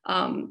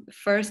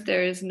 First,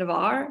 there is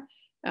Navar.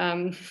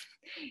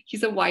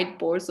 He's a white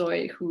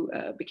borzoi who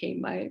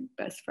became my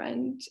best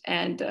friend,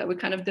 and we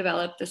kind of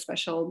developed a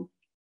special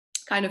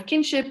kind of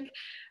kinship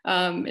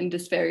in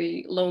this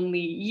very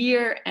lonely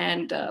year.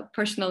 And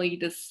personally,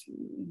 this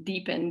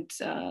deepened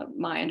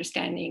my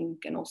understanding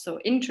and also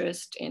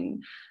interest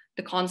in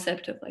the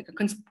concept of like a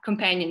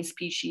companion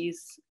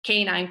species,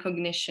 canine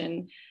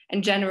cognition,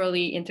 and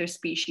generally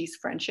interspecies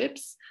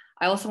friendships.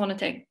 I also want to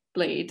thank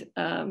Blade,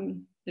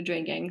 the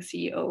Drain Gang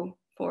CEO,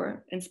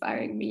 for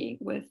inspiring me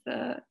with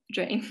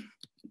Drain.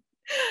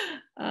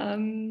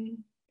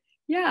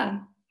 Yeah,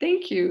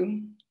 thank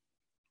you.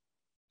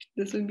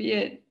 This would be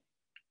it.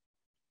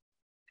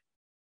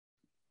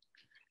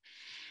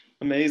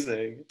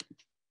 Amazing.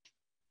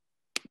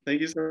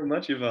 Thank you so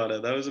much,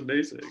 Jovana. That was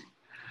amazing.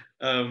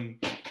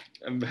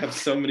 I have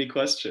so many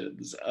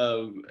questions.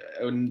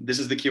 This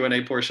is the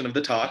Q&A portion of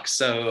the talk.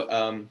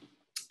 So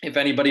if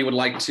anybody would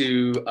like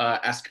to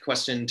ask a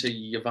question to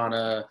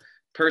Jovana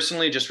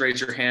personally, just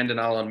raise your hand and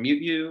I'll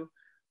unmute you.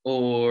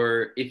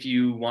 Or if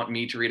you want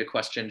me to read a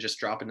question, just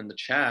drop it in the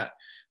chat.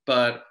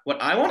 But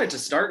what I wanted to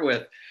start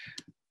with,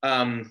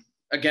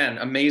 again,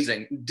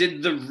 amazing.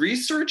 Did the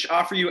research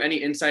offer you any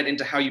insight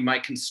into how you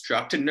might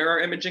construct a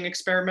neuroimaging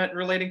experiment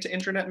relating to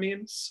internet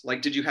memes?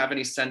 Like, did you have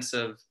any sense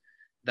of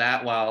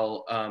that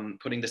while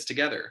putting this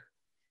together?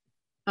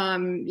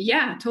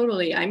 Yeah,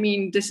 totally. I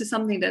mean, this is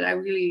something that I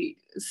really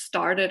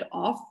started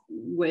off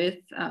with.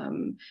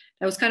 That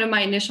was kind of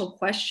my initial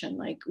question,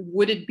 like,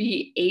 would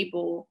we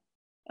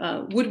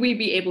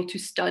be able to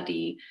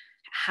study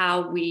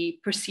how we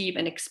perceive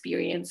and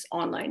experience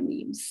online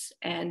memes?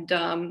 And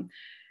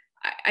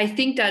I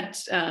think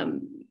that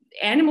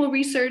animal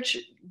research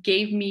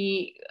gave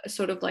me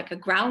sort of like a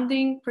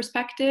grounding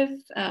perspective,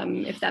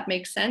 if that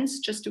makes sense,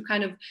 just to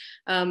kind of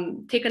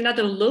take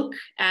another look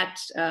at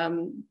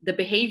the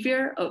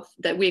behavior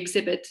that we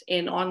exhibit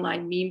in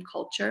online meme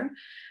culture.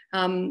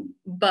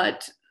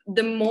 But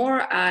the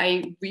more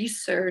I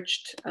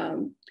researched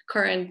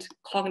current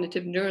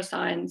cognitive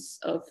neuroscience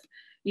of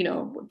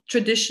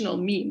traditional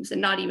memes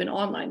and not even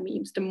online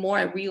memes, the more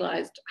I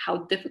realized how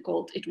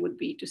difficult it would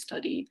be to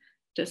study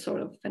this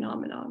sort of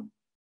phenomenon.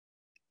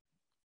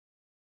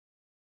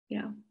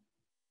 Yeah.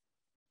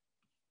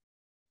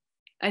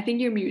 I think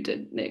you're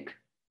muted, Nick.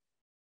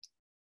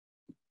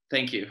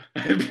 Thank you.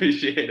 I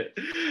appreciate it.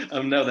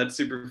 No, that's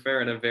super fair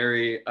and a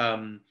very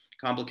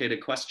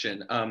complicated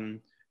question.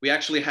 We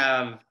actually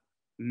have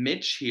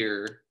Mitch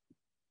here,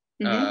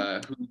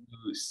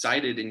 who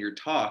cited in your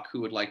talk,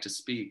 who would like to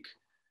speak.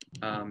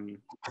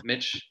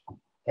 Mitch?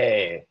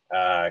 Hey,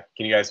 can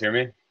you guys hear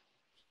me?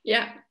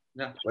 Yeah.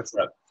 Yeah. What's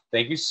up?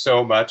 Thank you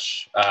so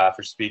much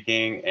for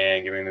speaking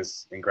and giving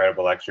this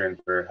incredible lecture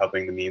and for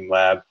helping the Meme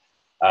Lab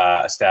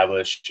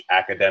establish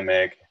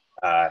academic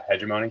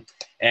hegemony.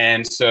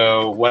 And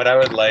so what I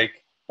would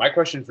like, my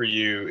question for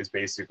you is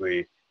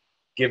basically,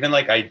 given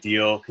like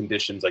ideal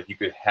conditions, like you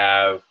could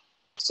have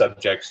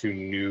subjects who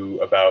knew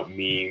about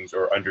memes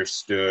or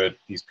understood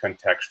these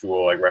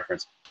contextual like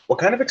reference, what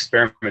kind of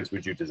experiments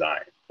would you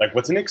design? Like,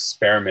 what's an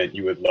experiment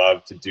you would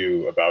love to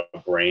do about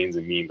brains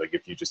and memes? Like,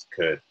 if you just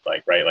could,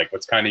 like, right? Like,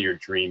 what's kind of your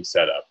dream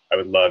setup? I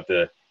would love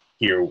to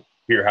hear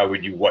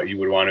what you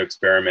would want to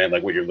experiment,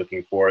 like what you're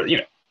looking for,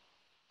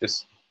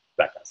 just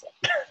that kind of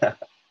stuff.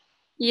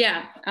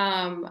 Yeah,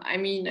 I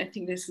mean, I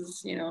think this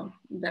is,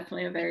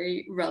 definitely a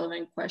very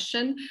relevant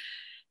question.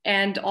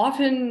 And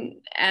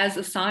often as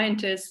a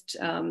scientist,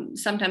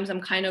 sometimes I'm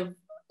kind of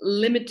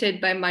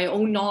limited by my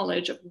own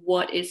knowledge of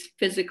what is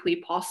physically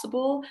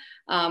possible.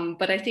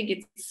 But I think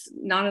it's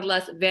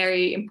nonetheless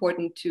very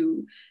important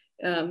to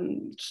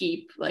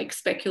keep like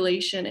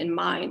speculation in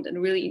mind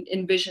and really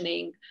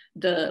envisioning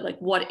the like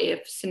what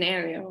if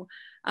scenario.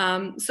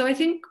 So I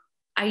think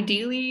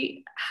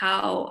ideally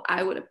how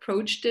I would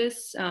approach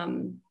this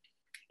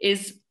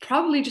is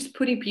probably just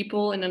putting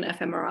people in an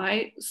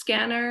fMRI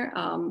scanner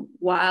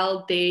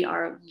while they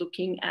are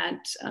looking at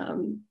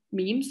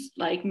memes,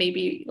 like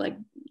maybe like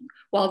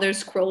while they're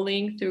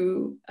scrolling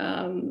through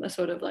a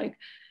sort of like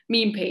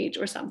meme page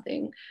or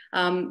something.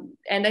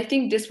 And I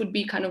think this would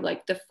be kind of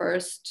like the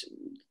first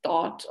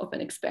thought of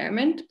an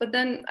experiment. But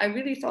then I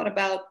really thought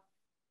about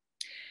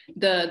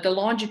the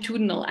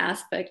longitudinal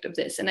aspect of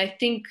this. And I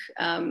think,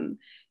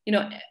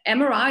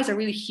 MRIs are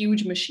really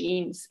huge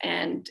machines,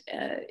 and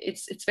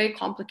it's very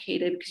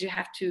complicated because you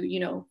have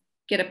to,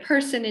 get a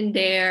person in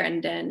there,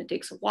 and then it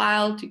takes a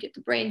while to get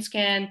the brain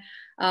scan.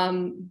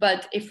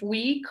 But if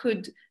we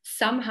could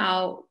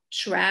somehow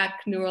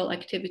track neural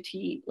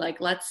activity, like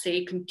let's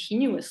say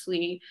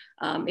continuously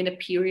in a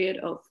period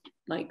of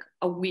like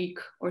a week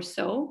or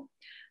so,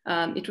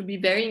 it would be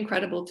very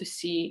incredible to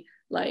see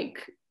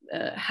like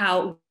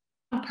how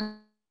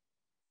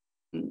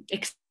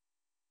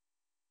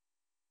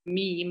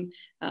meme,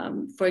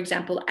 for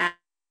example, as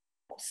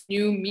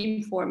new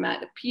meme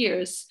format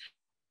appears,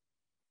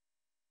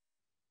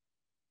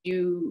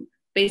 you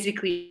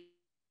basically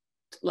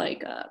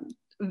like a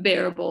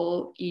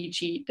wearable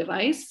EEG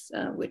device,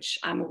 which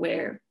I'm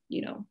aware,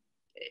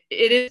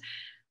 it is.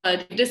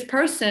 But this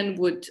person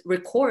would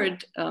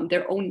record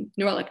their own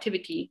neural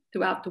activity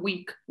throughout the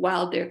week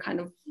while they're kind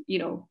of,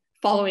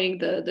 following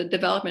the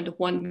development of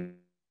one.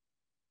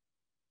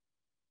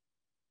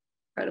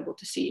 Incredible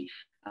to see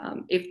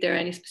if there are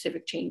any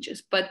specific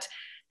changes. But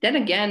then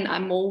again,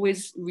 I'm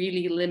always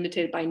really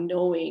limited by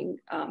knowing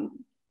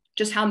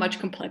just how much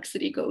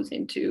complexity goes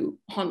into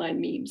online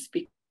memes.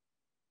 Because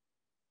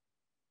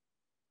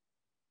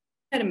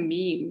a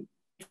meme,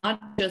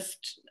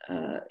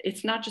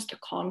 it's not just a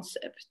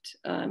concept.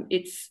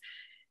 It's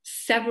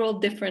several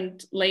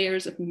different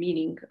layers of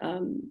meaning.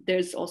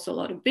 There's also a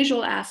lot of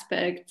visual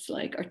aspects,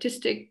 like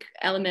artistic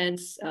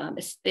elements,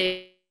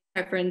 aesthetic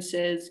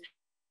preferences,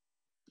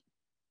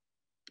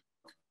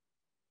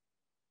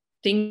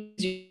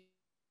 things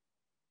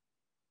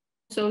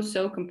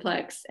so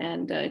complex,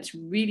 and it's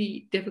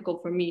really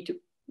difficult for me to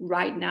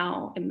right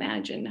now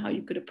imagine how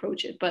you could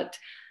approach it. But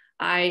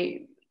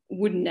I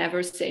would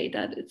never say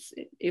that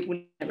it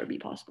would never be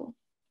possible.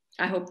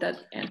 I hope that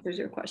answers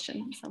your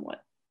question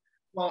somewhat.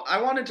 Well,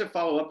 I wanted to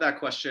follow up that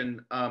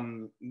question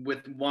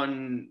with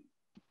one.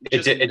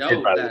 It did,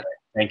 by the way.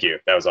 Thank you.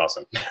 That was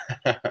awesome.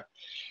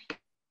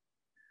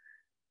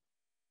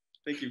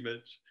 Thank you,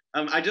 Mitch.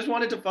 I just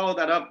wanted to follow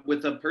that up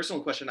with a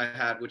personal question I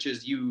had, which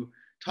is you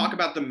talk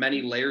about the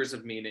many layers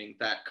of meaning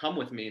that come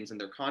with memes and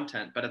their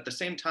content, but at the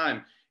same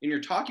time, in your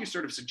talk, you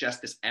sort of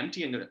suggest this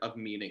emptying of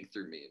meaning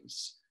through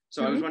memes.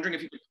 So I was wondering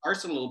if you could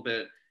parse a little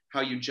bit how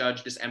you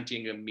judge this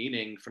emptying of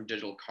meaning from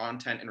digital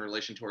content in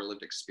relation to our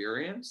lived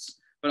experience,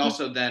 but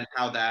also then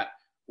how that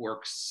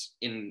works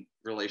in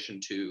relation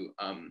to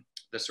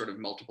the sort of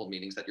multiple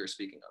meanings that you're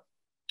speaking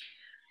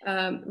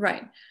of.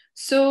 Right.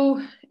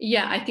 So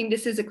yeah, I think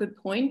this is a good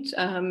point.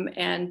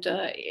 And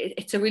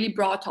it's a really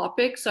broad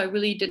topic. So I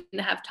really didn't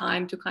have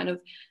time to kind of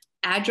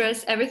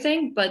address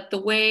everything. But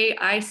the way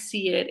I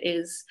see it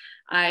is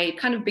I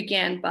kind of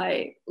began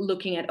by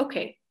looking at,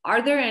 okay,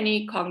 are there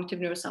any cognitive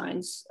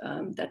neuroscience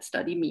that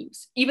study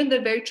memes? Even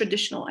the very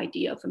traditional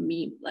idea of a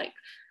meme, like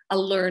a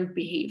learned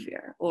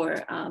behavior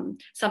or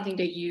something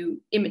that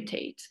you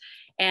imitate.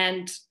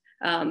 And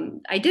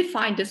I did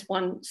find this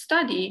one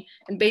study,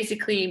 and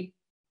basically,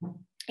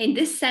 in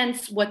this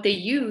sense, what they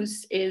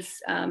use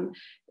is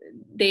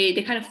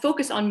they kind of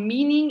focus on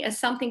meaning as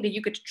something that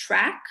you could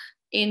track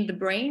in the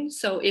brain.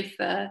 So if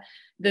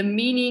the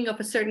meaning of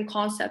a certain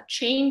concept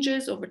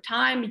changes over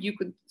time, you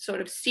could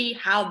sort of see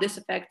how this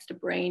affects the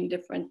brain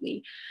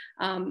differently.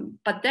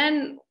 But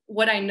then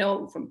what I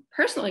know from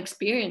personal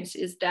experience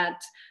is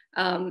that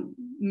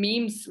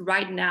memes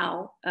right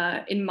now,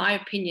 in my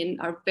opinion,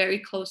 are very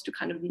close to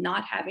kind of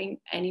not having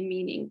any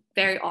meaning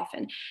very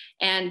often.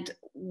 And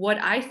what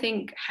I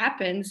think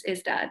happens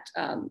is that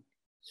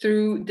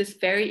through this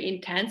very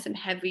intense and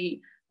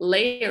heavy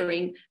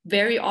layering,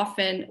 very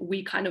often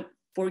we kind of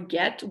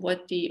forget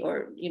what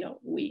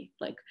we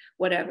like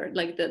whatever,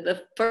 like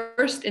the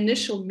first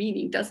initial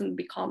meaning doesn't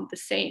become the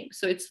same.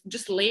 So it's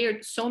just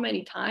layered so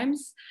many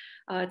times.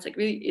 It's like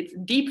really, it's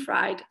deep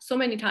fried so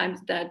many times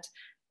that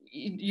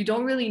you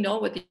don't really know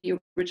what the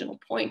original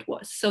point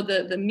was. So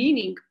the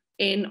meaning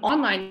in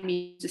online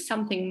memes is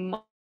something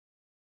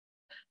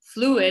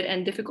fluid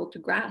and difficult to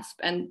grasp.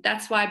 And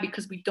that's why,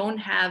 because we don't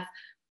have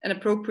an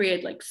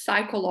appropriate like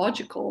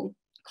psychological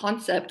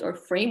concept or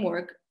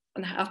framework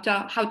on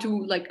how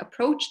to like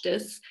approach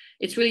this,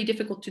 it's really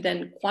difficult to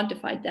then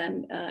quantify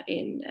them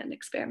in an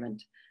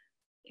experiment,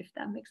 if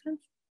that makes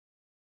sense.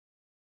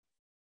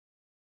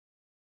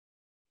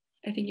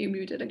 I think you're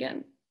muted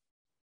again.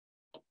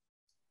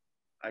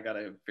 I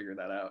gotta figure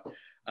that out.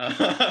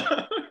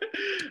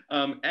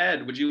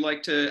 Ed, would you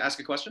like to ask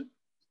a question?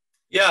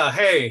 Yeah,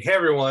 hey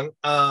everyone.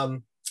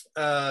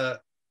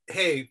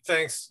 Hey,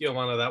 thanks,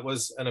 Jovana. That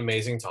was an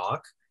amazing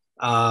talk.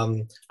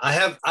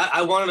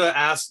 I wanted to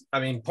ask,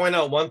 point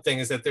out one thing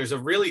is that there's a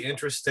really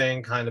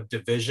interesting kind of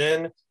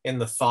division in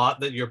the thought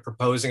that you're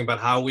proposing about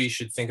how we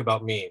should think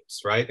about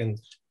memes, right? And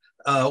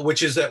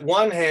which is at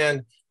one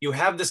hand, you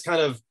have this kind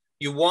of,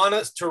 you want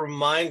us to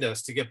remind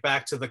us to get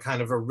back to the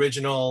kind of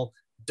original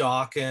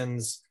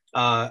Dawkins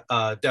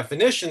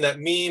definition that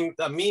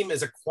a meme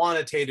is a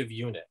quantitative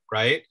unit,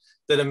 right?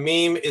 That a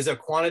meme is a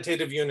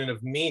quantitative unit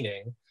of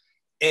meaning,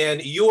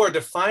 and you are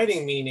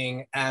defining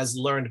meaning as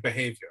learned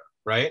behavior,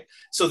 right?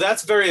 So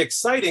that's very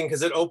exciting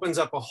because it opens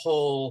up a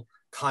whole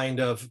kind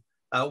of,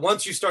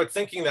 once you start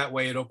thinking that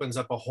way, it opens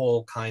up a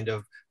whole kind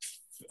of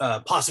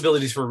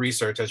possibilities for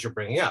research as you're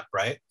bringing up,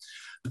 right?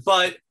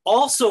 But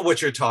also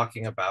what you're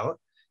talking about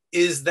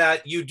is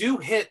that you do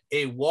hit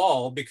a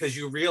wall because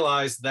you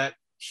realize that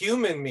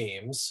human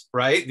memes,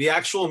 right? The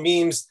actual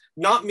memes,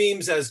 not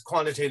memes as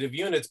quantitative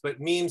units, but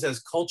memes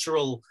as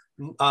cultural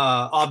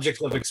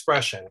objects of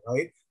expression,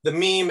 right? The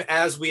meme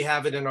as we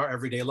have it in our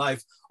everyday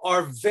life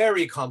are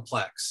very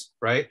complex,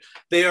 right?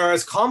 They are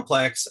as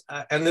complex,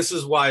 and this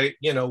is why,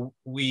 you know,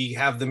 we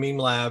have the meme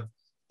lab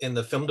in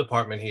the film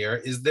department here,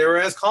 is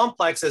they're as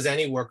complex as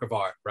any work of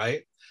art,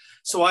 right?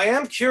 So I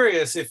am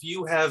curious if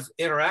you have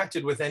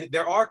interacted with any,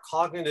 there are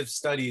cognitive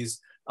studies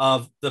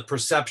of the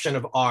perception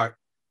of art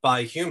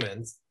by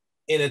humans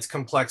in its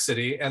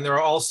complexity. And there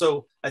are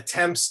also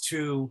attempts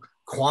to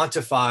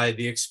quantify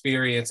the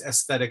experience,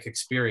 aesthetic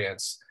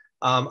experience.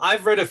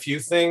 I've read a few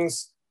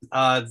things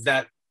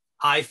that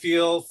I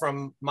feel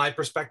from my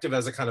perspective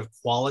as a kind of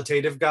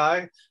qualitative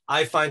guy,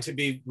 I find to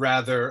be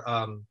rather,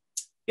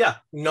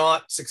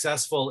 not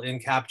successful in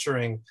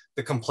capturing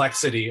the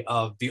complexity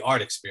of the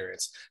art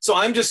experience. So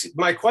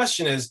my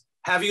question is,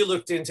 have you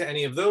looked into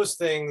any of those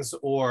things?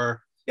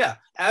 Or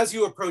as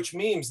you approach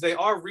memes, they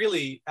are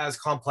really as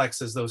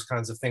complex as those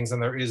kinds of things,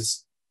 and there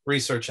is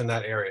research in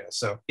that area.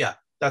 So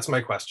that's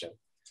my question.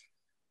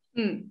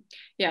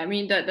 Yeah, I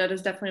mean, that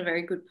is definitely a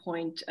very good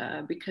point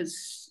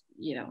because,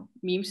 you know,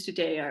 memes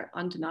today are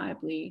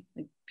undeniably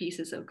like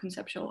pieces of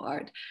conceptual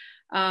art.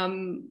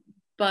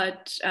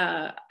 But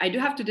I do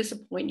have to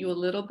disappoint you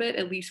a little bit,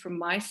 at least from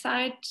my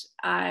side.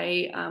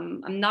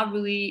 I'm not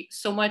really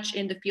so much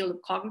in the field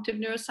of cognitive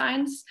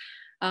neuroscience.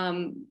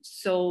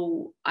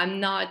 So I'm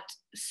not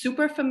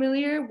super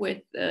familiar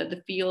with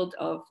the field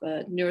of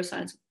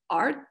neuroscience of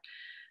art,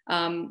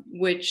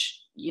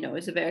 which, you know,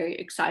 is a very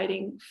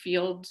exciting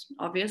field,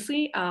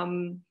 obviously.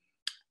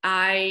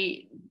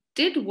 I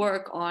did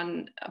work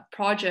on a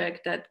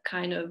project that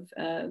kind of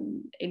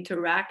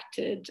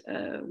interacted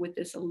with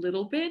this a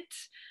little bit.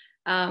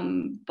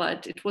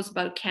 But it was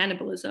about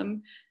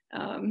cannibalism.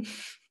 And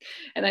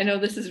I know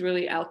this is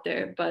really out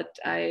there, but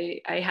I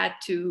had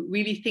to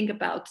really think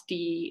about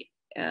the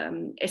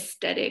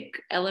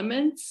aesthetic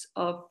elements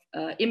of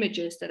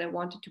images that I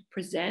wanted to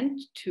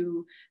present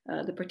to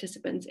the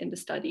participants in the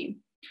study.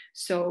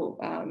 So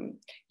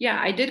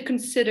I did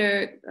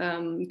consider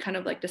kind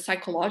of like the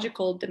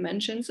psychological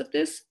dimensions of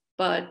this,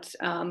 but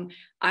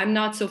I'm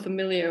not so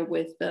familiar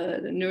with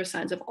the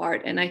neuroscience of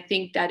art. And I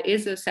think that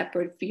is a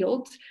separate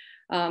field.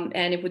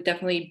 And it would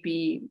definitely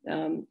be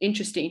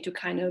interesting to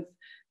kind of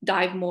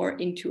dive more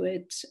into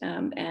it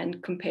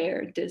and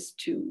compare this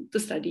to the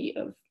study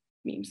of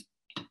memes.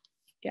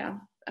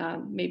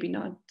 Maybe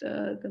not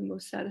the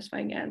most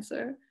satisfying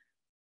answer.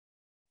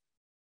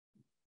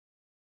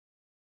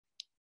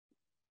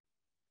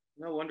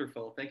 No,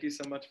 wonderful. Thank you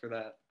so much for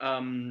that.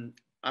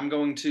 I'm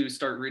going to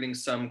start reading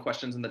some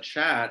questions in the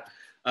chat.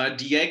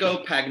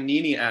 Diego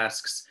Pagnini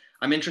asks,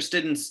 I'm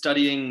interested in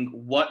studying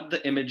what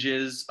the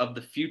images of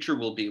the future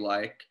will be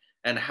like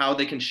and how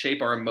they can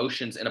shape our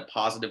emotions in a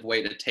positive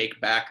way to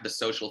take back the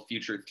social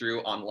future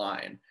through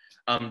online.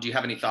 Do you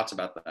have any thoughts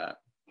about that?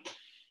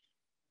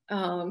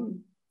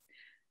 I'm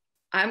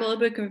a little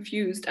bit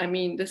confused. I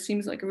mean, this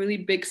seems like a really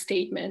big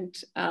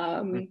statement.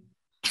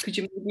 Could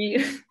you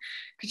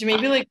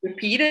maybe like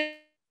repeat it?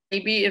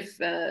 Maybe if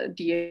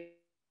Diego.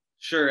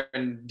 Sure,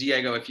 and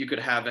Diego, if you could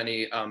have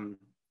any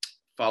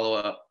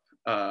follow-up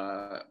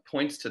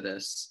points to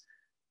this,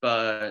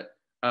 but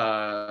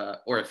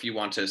or if you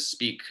want to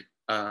speak.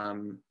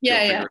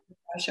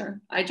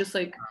 Sure. I just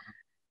like.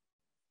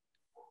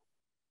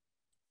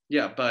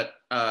 But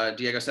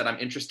Diego said, I'm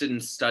interested in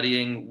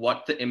studying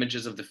what the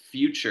images of the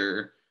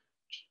future.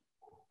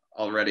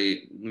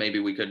 Already, maybe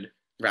we could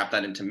wrap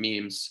that into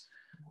memes.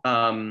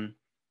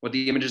 What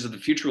the images of the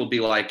future will be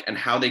like and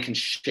how they can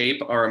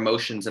shape our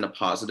emotions in a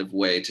positive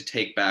way to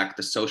take back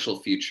the social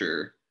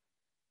future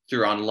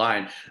through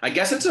online. I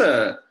guess it's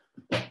a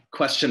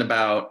question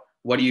about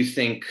what do you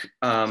think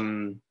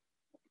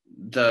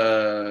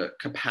the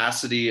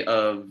capacity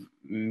of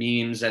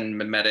memes and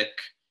memetic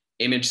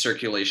image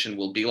circulation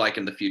will be like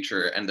in the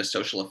future, and the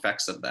social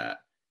effects of that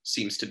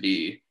seems to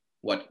be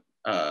what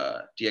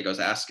Diego's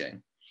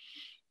asking.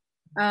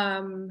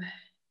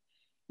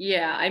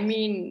 Yeah, I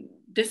mean,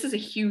 this is a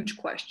huge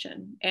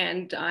question,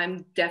 and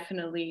I'm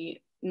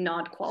definitely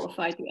not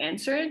qualified to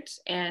answer it.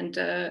 And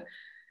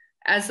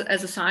as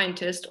a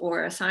scientist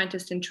or a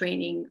scientist in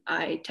training,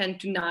 I tend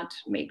to not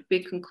make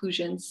big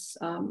conclusions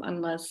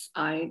unless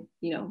I,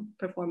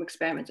 perform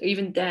experiments. Or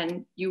even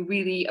then, you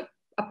really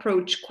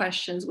approach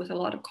questions with a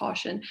lot of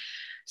caution.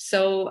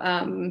 So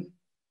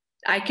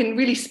I can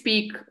really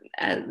speak,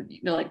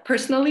 like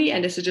personally,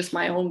 and this is just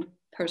my own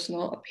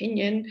personal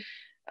opinion.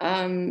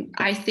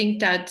 I think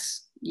that,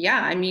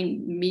 yeah, I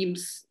mean,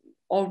 memes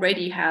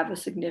already have a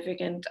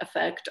significant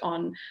effect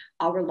on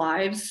our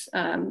lives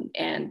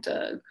and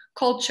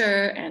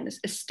culture and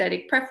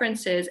aesthetic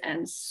preferences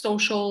and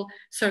social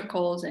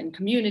circles and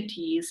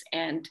communities.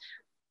 And,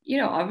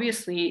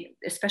 obviously,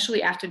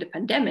 especially after the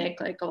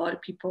pandemic, like a lot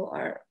of people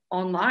are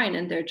online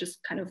and they're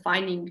just kind of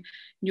finding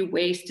new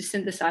ways to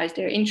synthesize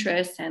their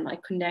interests and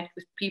like connect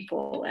with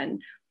people.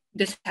 And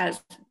this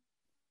has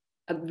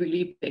a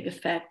really big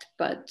effect,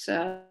 but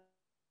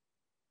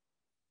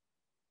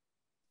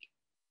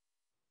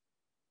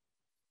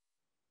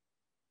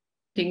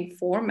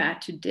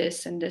format to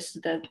this, and this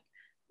is that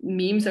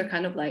memes are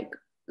kind of like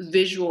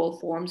visual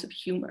forms of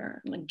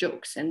humor, like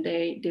jokes, and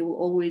they will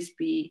always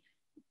be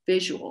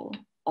visual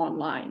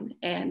online.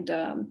 And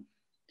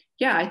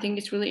yeah, I think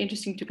it's really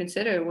interesting to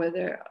consider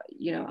whether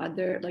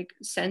other like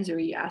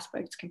sensory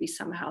aspects can be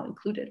somehow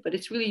included, but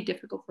it's really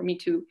difficult for me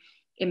to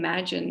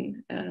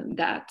imagine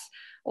that.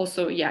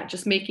 Also, yeah,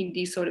 just making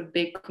these sort of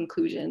big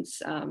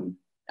conclusions, I'm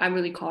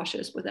really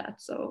cautious with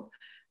that. So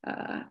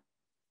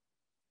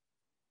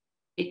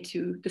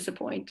to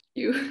disappoint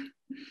you.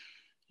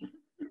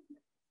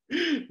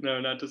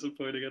 No, not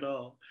disappointing at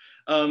all.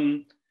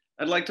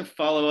 I'd like to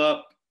follow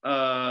up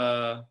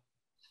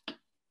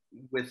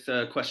with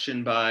a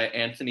question by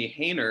Anthony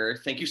Hayner.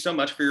 Thank you so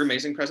much for your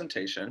amazing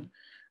presentation.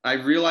 I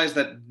realize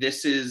that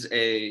this is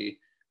a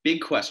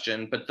big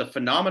question, but the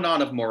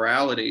phenomenon of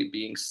morality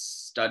being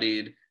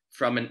studied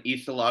from an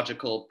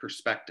ethological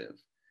perspective.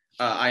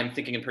 I am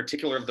thinking in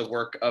particular of the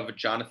work of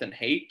Jonathan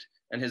Haidt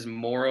and his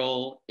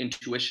moral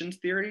intuitions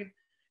theory.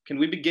 Can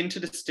we begin to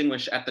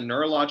distinguish at the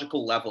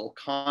neurological level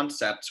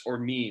concepts or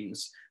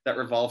memes that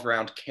revolve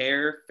around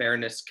care,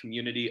 fairness,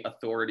 community,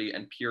 authority,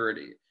 and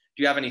purity?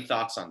 Do you have any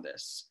thoughts on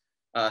this?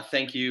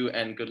 Thank you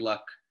and good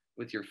luck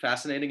with your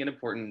fascinating and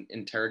important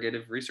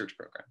interrogative research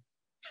program.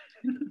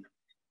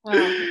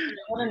 Wow,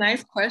 what a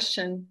nice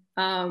question.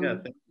 Yeah,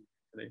 thank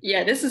you.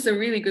 Yeah, this is a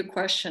really good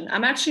question.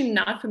 I'm actually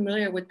not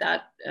familiar with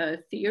that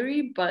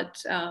theory,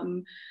 but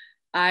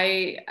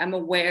I am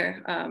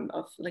aware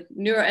of like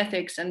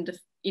neuroethics and the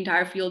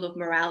entire field of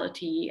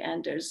morality,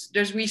 and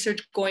there's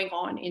research going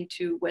on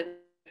into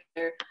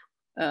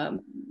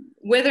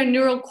whether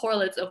neural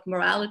correlates of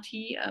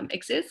morality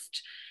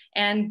exist.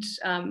 And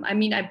I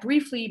mean, I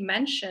briefly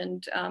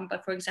mentioned,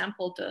 but for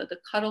example, the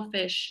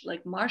cuttlefish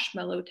like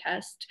marshmallow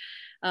test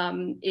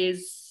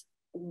is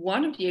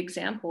one of the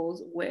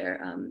examples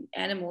where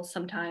animals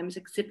sometimes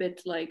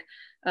exhibit like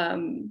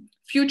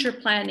future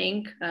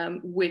planning,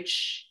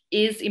 which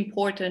is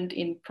important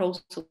in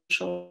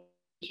pro-social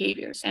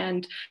behaviors.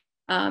 And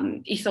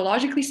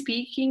ethologically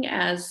speaking,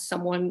 as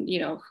someone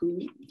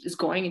who is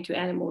going into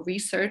animal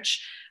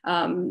research,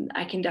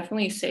 I can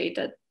definitely say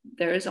that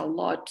there is a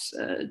lot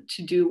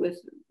to do with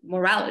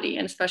morality,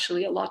 and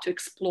especially a lot to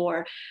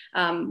explore.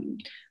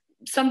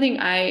 Something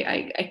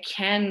I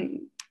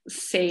can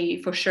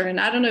say for sure, and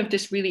I don't know if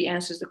this really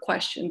answers the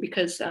question,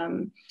 because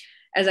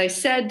as I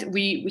said,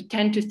 we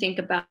tend to think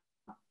about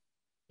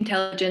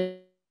intelligence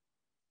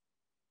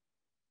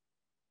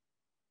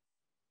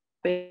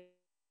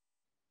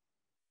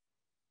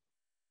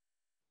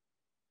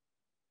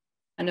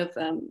kind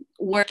of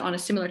worked on a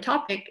similar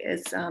topic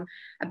is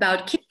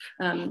about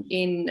kinship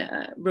in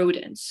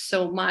rodents.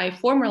 So my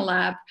former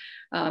lab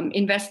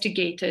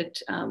investigated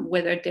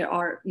whether there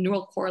are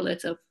neural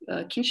correlates of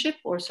kinship,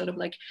 or sort of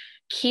like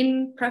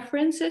kin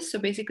preferences. So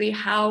basically,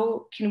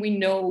 how can we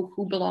know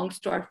who belongs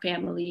to our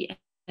family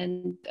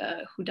and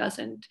who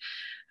doesn't?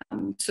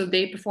 So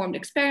they performed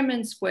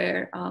experiments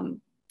where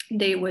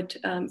they would,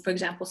 for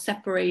example,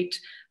 separate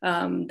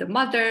the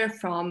mother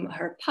from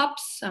her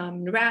pups,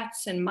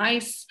 rats and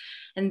mice,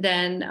 and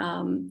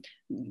then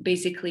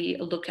basically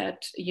look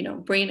at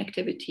brain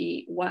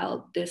activity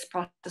while this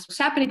process was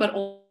happening, but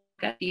also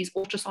at these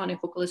ultrasonic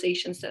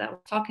vocalizations that I was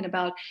talking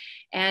about.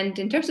 And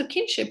in terms of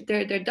kinship,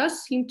 there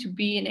does seem to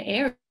be an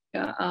area,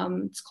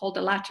 it's called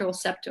the lateral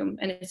septum,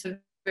 and it's a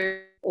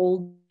very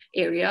old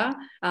area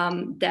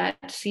that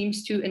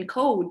seems to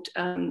encode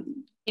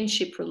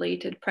kinship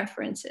related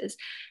preferences.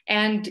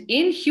 And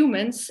in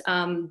humans,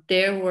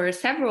 there were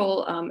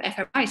several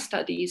fMRI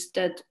studies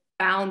that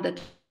found that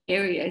the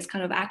area is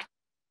kind of active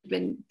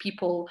when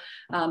people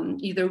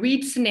either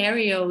read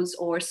scenarios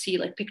or see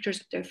like pictures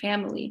of their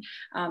family.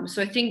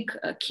 So I think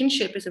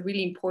kinship is a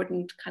really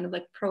important kind of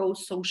like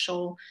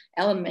pro-social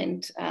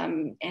element.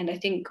 And I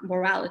think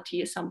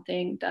morality is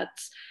something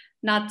that's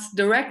not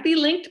directly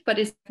linked, but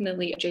is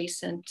definitely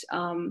adjacent.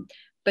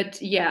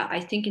 But yeah, I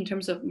think in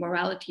terms of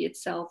morality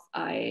itself,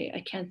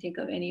 I can't think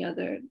of any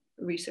other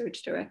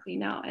research directly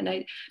now.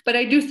 But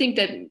I do think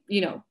that,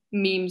 you know,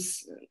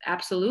 memes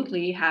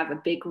absolutely have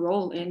a big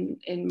role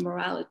in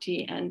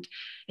morality, and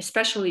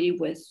especially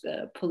with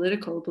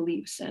political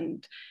beliefs.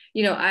 And,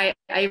 you know, I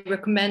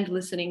recommend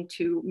listening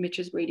to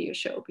Mitch's radio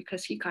show,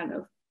 because he kind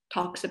of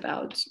talks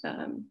about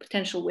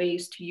potential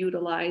ways to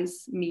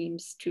utilize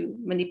memes to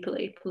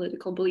manipulate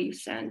political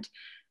beliefs. And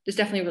this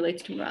definitely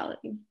relates to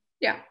morality.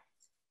 Yeah.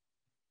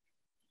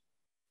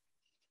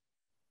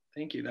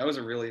 Thank you. That was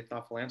a really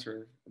thoughtful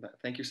answer.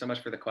 Thank you so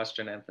much for the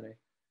question, Anthony.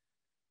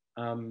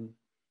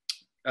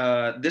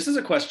 This is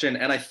a question,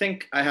 and I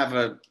think I have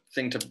a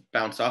thing to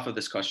bounce off of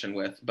this question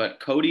with, but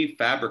Cody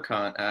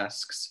Fabricant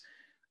asks,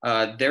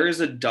 there is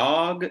a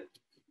dog,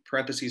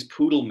 parentheses,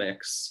 poodle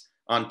mix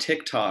on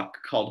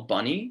TikTok called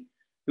Bunny,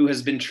 who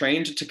has been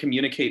trained to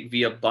communicate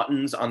via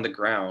buttons on the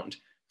ground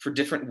for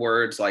different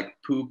words like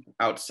poop,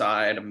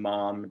 outside,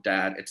 mom,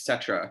 dad,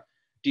 etc.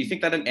 Do you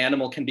think that an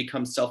animal can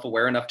become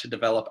self-aware enough to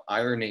develop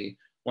irony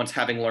once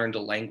having learned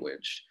a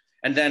language?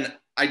 And then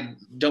I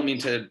don't mean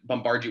to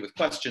bombard you with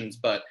questions,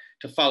 but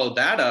to follow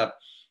that up,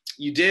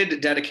 you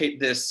did dedicate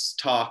this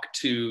talk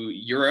to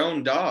your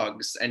own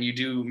dogs, and you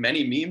do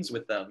many memes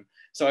with them.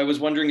 So I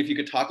was wondering if you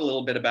could talk a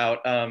little bit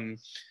about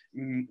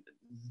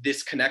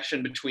this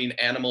connection between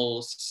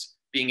animals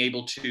being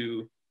able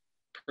to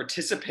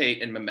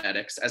participate in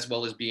memetics, as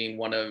well as being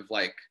one of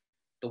like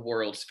the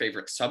world's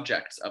favorite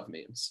subjects of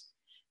memes.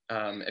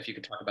 If you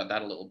could talk about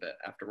that a little bit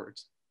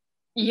afterwards.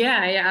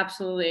 Yeah,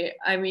 absolutely.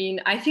 I mean,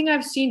 I think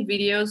I've seen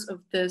videos of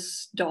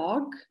this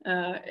dog.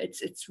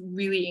 It's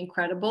really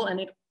incredible, and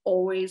it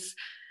always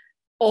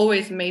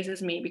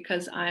amazes me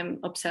because I'm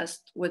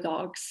obsessed with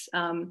dogs.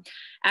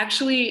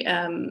 Actually,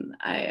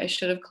 I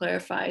should have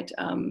clarified,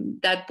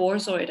 that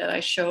borzoi that I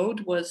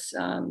showed was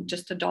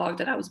just a dog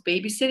that I was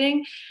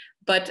babysitting,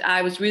 but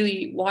I was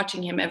really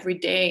watching him every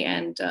day,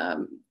 and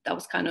that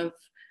was kind of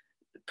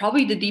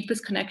probably the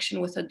deepest connection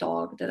with a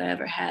dog that I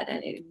ever had.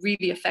 And it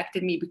really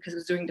affected me because it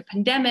was during the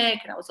pandemic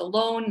and I was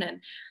alone,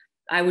 and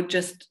I would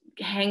just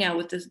hang out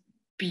with this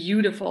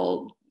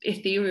beautiful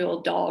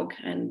ethereal dog,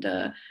 and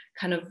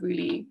kind of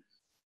really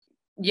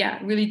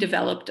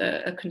developed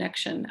a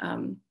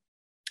connection.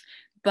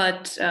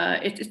 But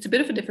it's a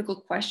bit of a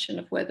difficult question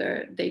of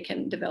whether they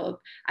can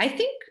develop. I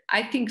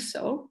think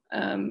so.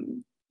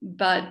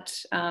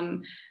 But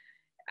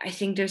I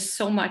think there's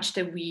so much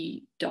that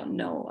we don't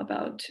know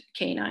about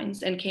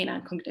canines and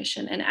canine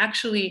cognition. And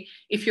actually,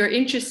 if you're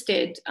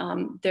interested,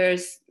 there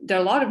are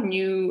a lot of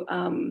new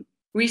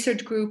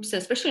research groups,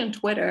 especially on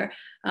Twitter,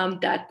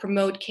 that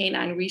promote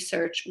canine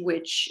research,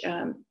 which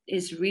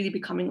is really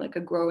becoming like a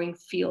growing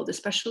field,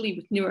 especially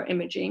with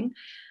neuroimaging.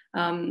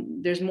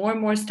 There's more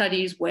and more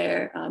studies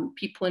where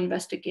people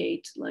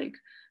investigate like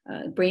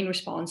brain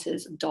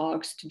responses of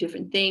dogs to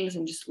different things,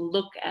 and just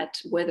look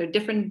at whether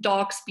different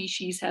dog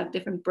species have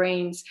different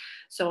brains.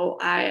 So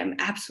I am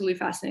absolutely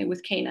fascinated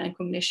with canine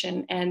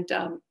cognition and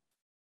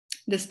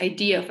this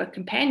idea of a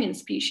companion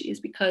species,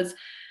 because,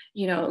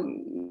 you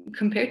know,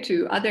 compared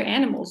to other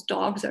animals,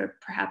 dogs are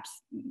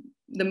perhaps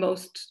the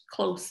most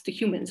close to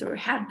humans, or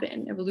have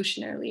been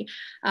evolutionarily.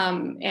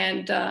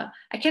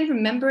 I can't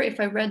remember if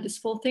I read this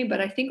full thing,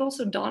 but I think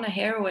also Donna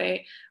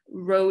Haraway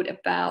wrote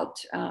about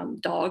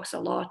dogs a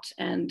lot.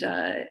 And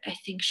I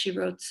think she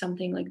wrote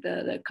something like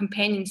the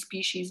Companion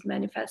Species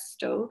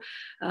Manifesto.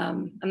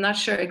 I'm not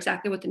sure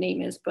exactly what the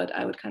name is, but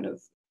I would kind of,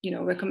 you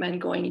know,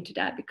 recommend going into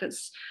that,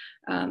 because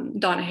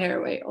Donna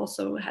Haraway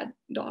also had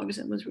dogs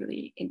and was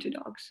really into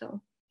dogs.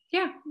 So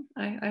yeah,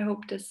 I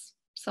hope this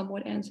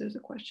somewhat answers the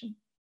question.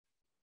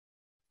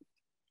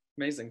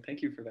 Amazing,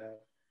 thank you for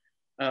that.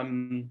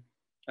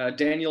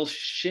 Daniel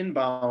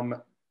Schinbaum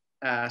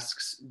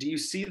asks, do you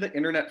see the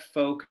internet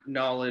folk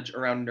knowledge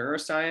around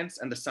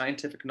neuroscience and the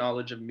scientific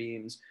knowledge of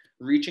memes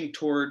reaching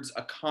towards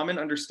a common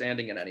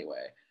understanding in any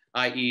way,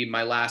 i.e.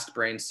 my last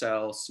brain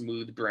cell,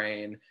 smooth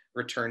brain,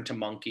 return to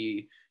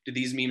monkey? Do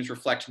these memes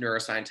reflect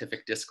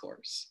neuroscientific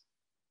discourse?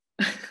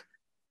 That's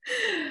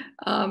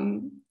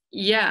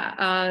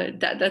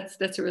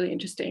a really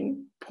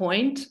interesting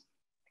point.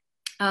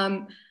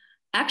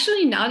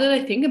 Actually, now that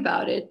I think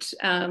about it,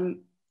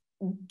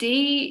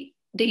 they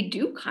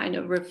do kind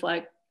of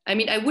reflect. I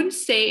mean, I wouldn't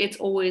say it's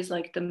always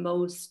like the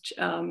most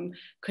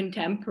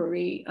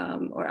contemporary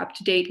or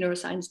up-to-date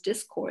neuroscience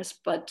discourse,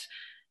 but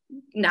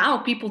now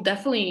people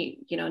definitely,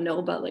 you know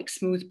about like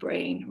smooth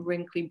brain,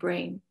 wrinkly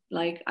brain.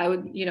 Like I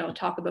would,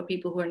 talk about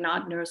people who are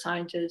not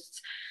neuroscientists,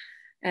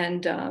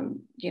 and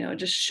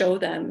just show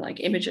them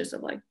like images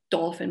of like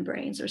dolphin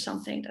brains or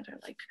something that are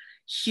like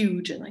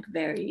huge and like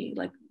very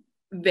like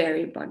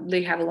very, but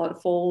they have a lot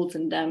of folds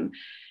in them.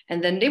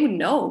 And then they would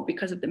know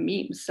because of the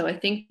memes. So I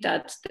think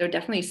that there are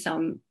definitely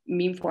some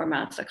meme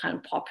formats that kind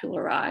of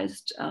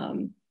popularized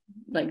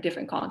like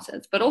different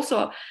concepts. But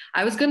also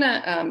I was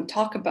gonna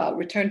talk about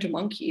Return to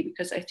Monkey,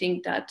 because I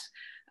think that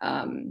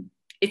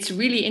it's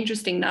really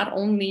interesting, not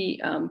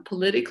only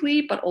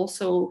politically, but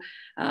also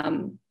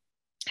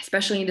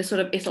especially in this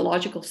sort of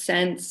ethological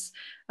sense,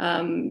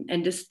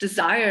 and this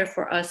desire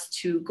for us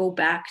to go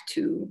back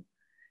to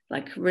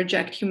like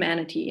reject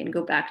humanity and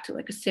go back to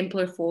like a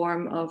simpler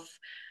form of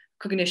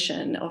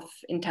cognition, of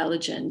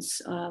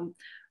intelligence,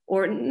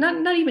 or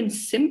not even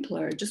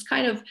simpler, just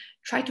kind of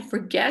try to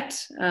forget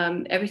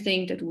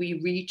everything that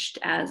we reached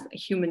as a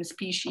human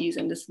species,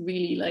 and this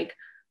really like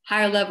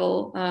higher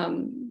level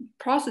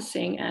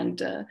processing,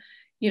 and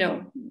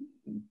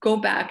go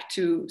back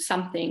to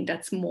something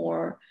that's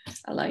more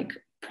like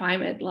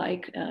primate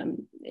like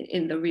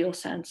in the real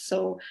sense.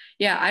 So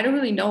yeah, I don't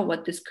really know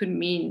what this could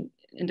mean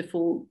in the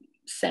full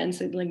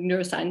sense in like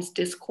neuroscience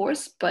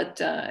discourse,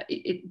 but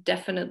it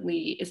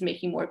definitely is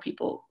making more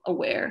people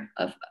aware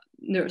of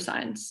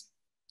neuroscience.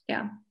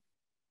 Yeah.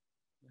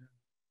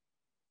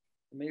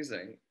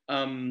 Amazing.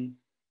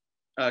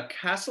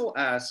 Castle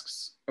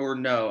asks, or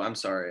no, I'm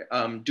sorry.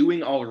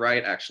 Doing All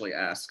Right actually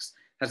asks,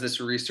 has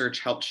this research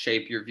helped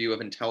shape your view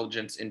of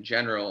intelligence in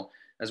general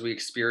as we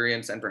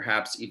experience and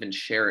perhaps even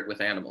share it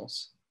with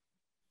animals?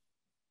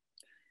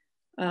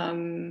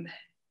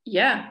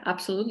 Yeah,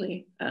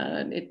 absolutely.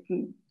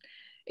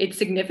 It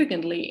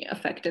significantly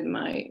affected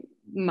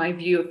my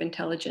view of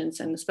intelligence,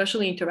 and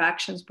especially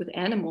interactions with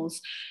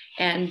animals.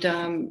 And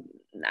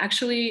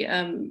actually,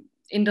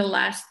 in the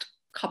last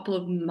couple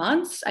of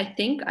months, I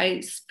think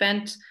I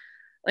spent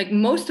like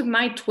most of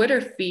my Twitter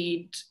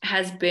feed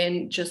has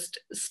been just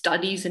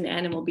studies in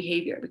animal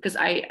behavior, because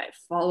I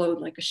followed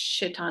like a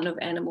shit ton of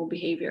animal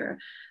behavior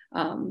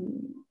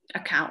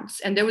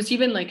accounts. And there was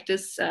even like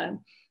this,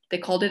 they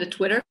called it a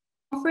Twitter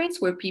conference,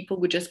 where people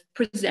would just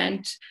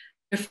present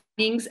their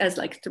findings as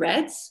like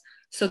threads.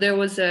 So there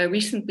was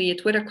recently a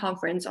Twitter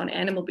conference on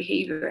animal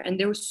behavior, and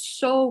there were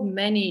so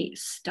many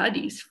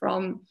studies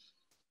from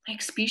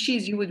like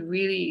species you would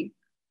really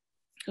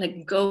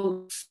like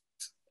goats,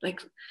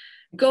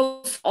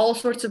 all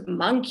sorts of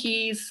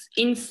monkeys,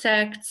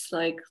 insects,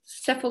 like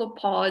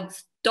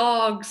cephalopods,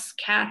 dogs,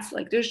 cats.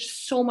 Like there's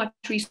just so much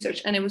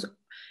research, and it was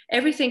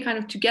everything kind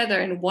of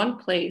together in one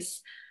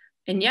place.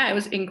 And yeah, it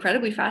was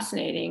incredibly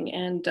fascinating.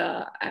 And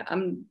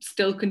I'm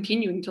still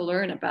continuing to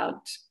learn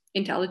about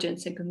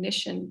intelligence and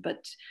cognition,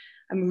 but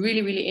I'm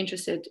really, really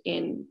interested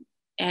in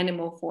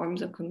animal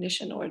forms of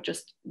cognition, or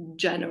just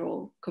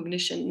general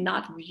cognition,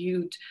 not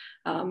viewed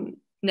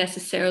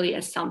necessarily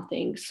as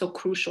something so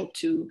crucial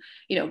to,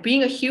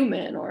 being a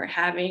human or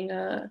having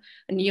a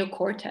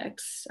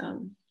neocortex.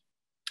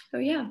 So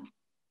yeah.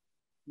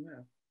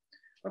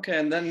 Okay,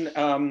 and then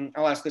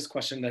I'll ask this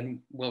question,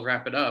 then we'll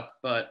wrap it up.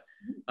 But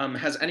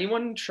has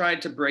anyone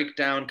tried to break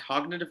down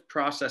cognitive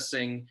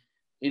processing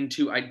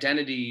into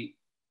identity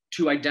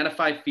to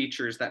identify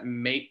features that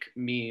make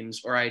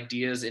memes or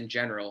ideas in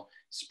general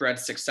spread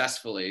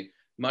successfully,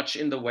 much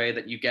in the way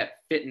that you get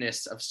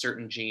fitness of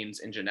certain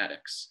genes in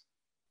genetics?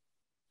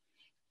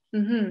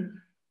 Mm-hmm.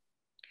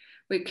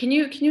 Wait, can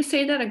you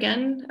say that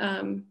again?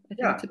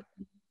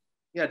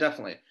 Yeah,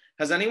 definitely.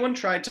 Has anyone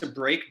tried to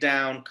break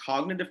down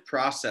cognitive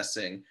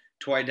processing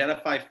to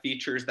identify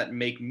features that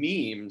make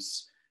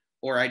memes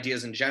or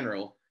ideas in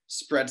general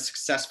spread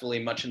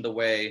successfully, much in the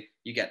way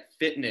you get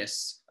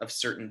fitness of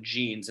certain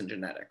genes in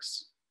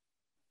genetics?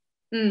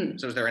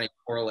 So is there any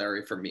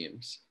corollary for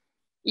memes?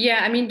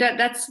 Yeah, I mean,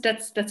 that's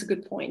a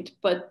good point.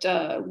 But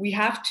we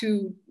have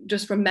to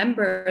just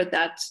remember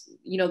that,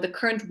 the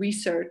current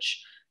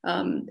research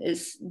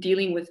is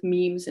dealing with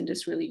memes in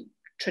this really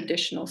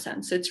traditional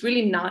sense. So it's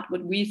really not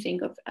what we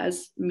think of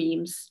as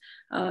memes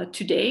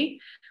today.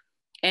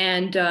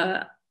 And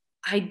I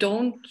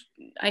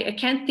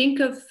can't think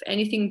of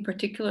anything in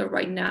particular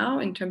right now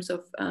in terms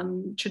of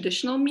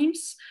traditional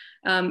memes,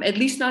 at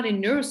least not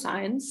in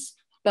neuroscience.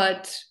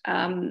 But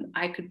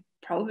I could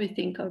probably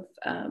think of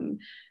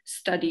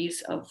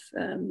studies of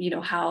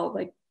how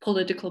like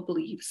political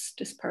beliefs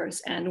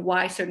disperse, and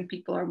why certain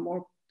people are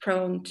more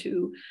prone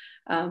to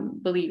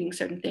believing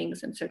certain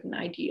things and certain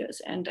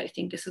ideas. And I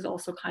think this is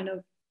also kind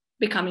of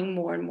becoming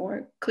more and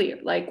more clear,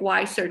 like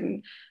why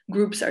certain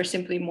groups are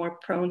simply more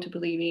prone to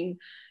believing,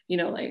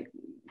 like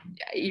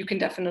you can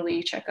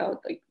definitely check out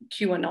like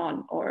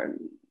QAnon or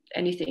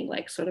anything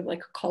like sort of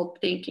like cult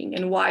thinking,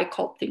 and why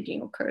cult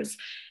thinking occurs.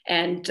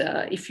 And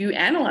if you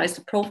analyze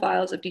the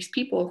profiles of these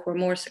people who are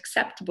more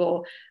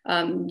susceptible,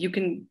 you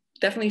can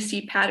definitely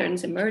see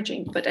patterns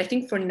emerging. But I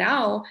think for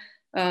now,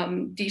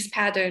 these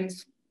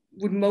patterns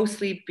would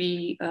mostly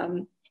be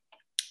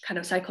kind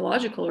of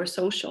psychological or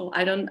social.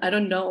 I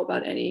don't know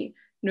about any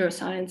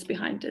neuroscience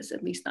behind this,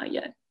 at least not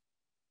yet.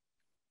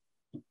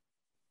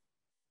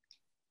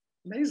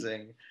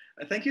 Amazing.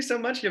 Thank you so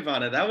much,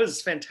 Jovana. That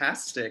was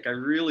fantastic. I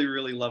really,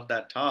 really loved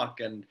that talk.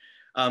 And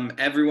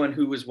everyone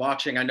who was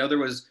watching, I know there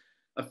was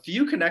a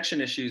few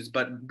connection issues,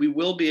 but we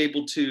will be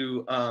able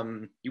to,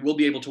 you will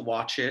be able to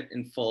watch it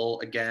in full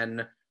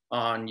again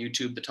on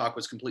YouTube. The talk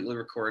was completely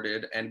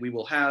recorded, and we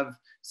will have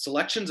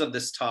selections of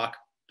this talk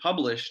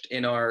published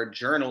in our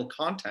journal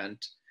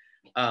Content.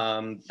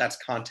 That's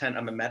Content,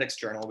 a memetics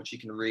journal, which you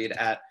can read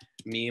at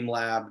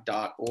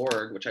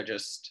memelab.org, which I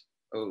just,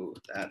 oh,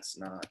 that's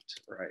not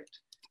right.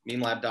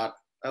 Memelab.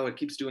 Oh, it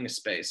keeps doing a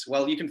space.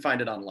 Well, you can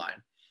find it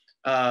online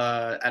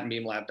at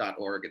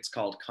memelab.org. It's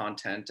called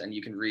Content, and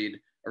you can read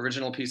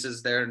original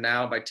pieces there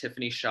now by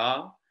Tiffany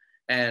Shaw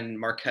and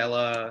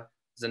Markella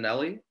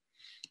Zanelli.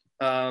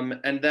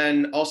 And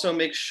then also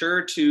make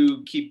sure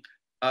to keep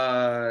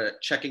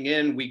checking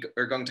in. We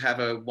are going to have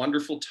a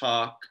wonderful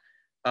talk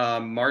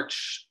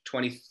March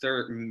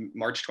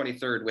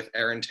 23rd with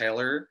Aaron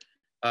Taylor,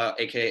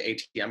 aka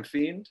ATM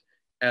Fiend,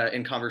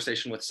 in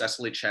conversation with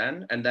Cecily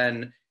Chen. And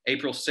then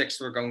April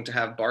 6th, we're going to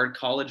have Bard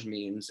College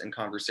Memes in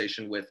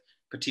conversation with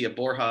Patia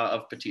Borja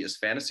of Patia's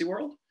Fantasy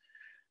World.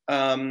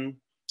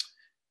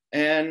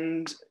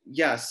 And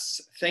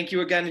yes, thank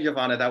you again,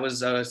 Jovana. That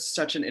was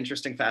such an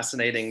interesting,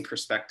 fascinating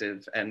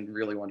perspective and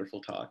really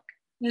wonderful talk.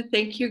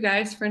 Thank you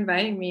guys for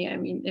inviting me. I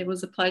mean, it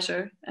was a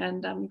pleasure,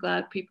 and I'm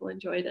glad people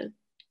enjoyed it.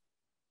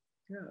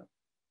 Yeah.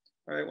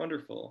 All right,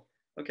 wonderful.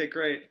 Okay,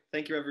 great.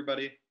 Thank you,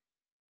 everybody.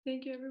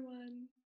 Thank you, everyone.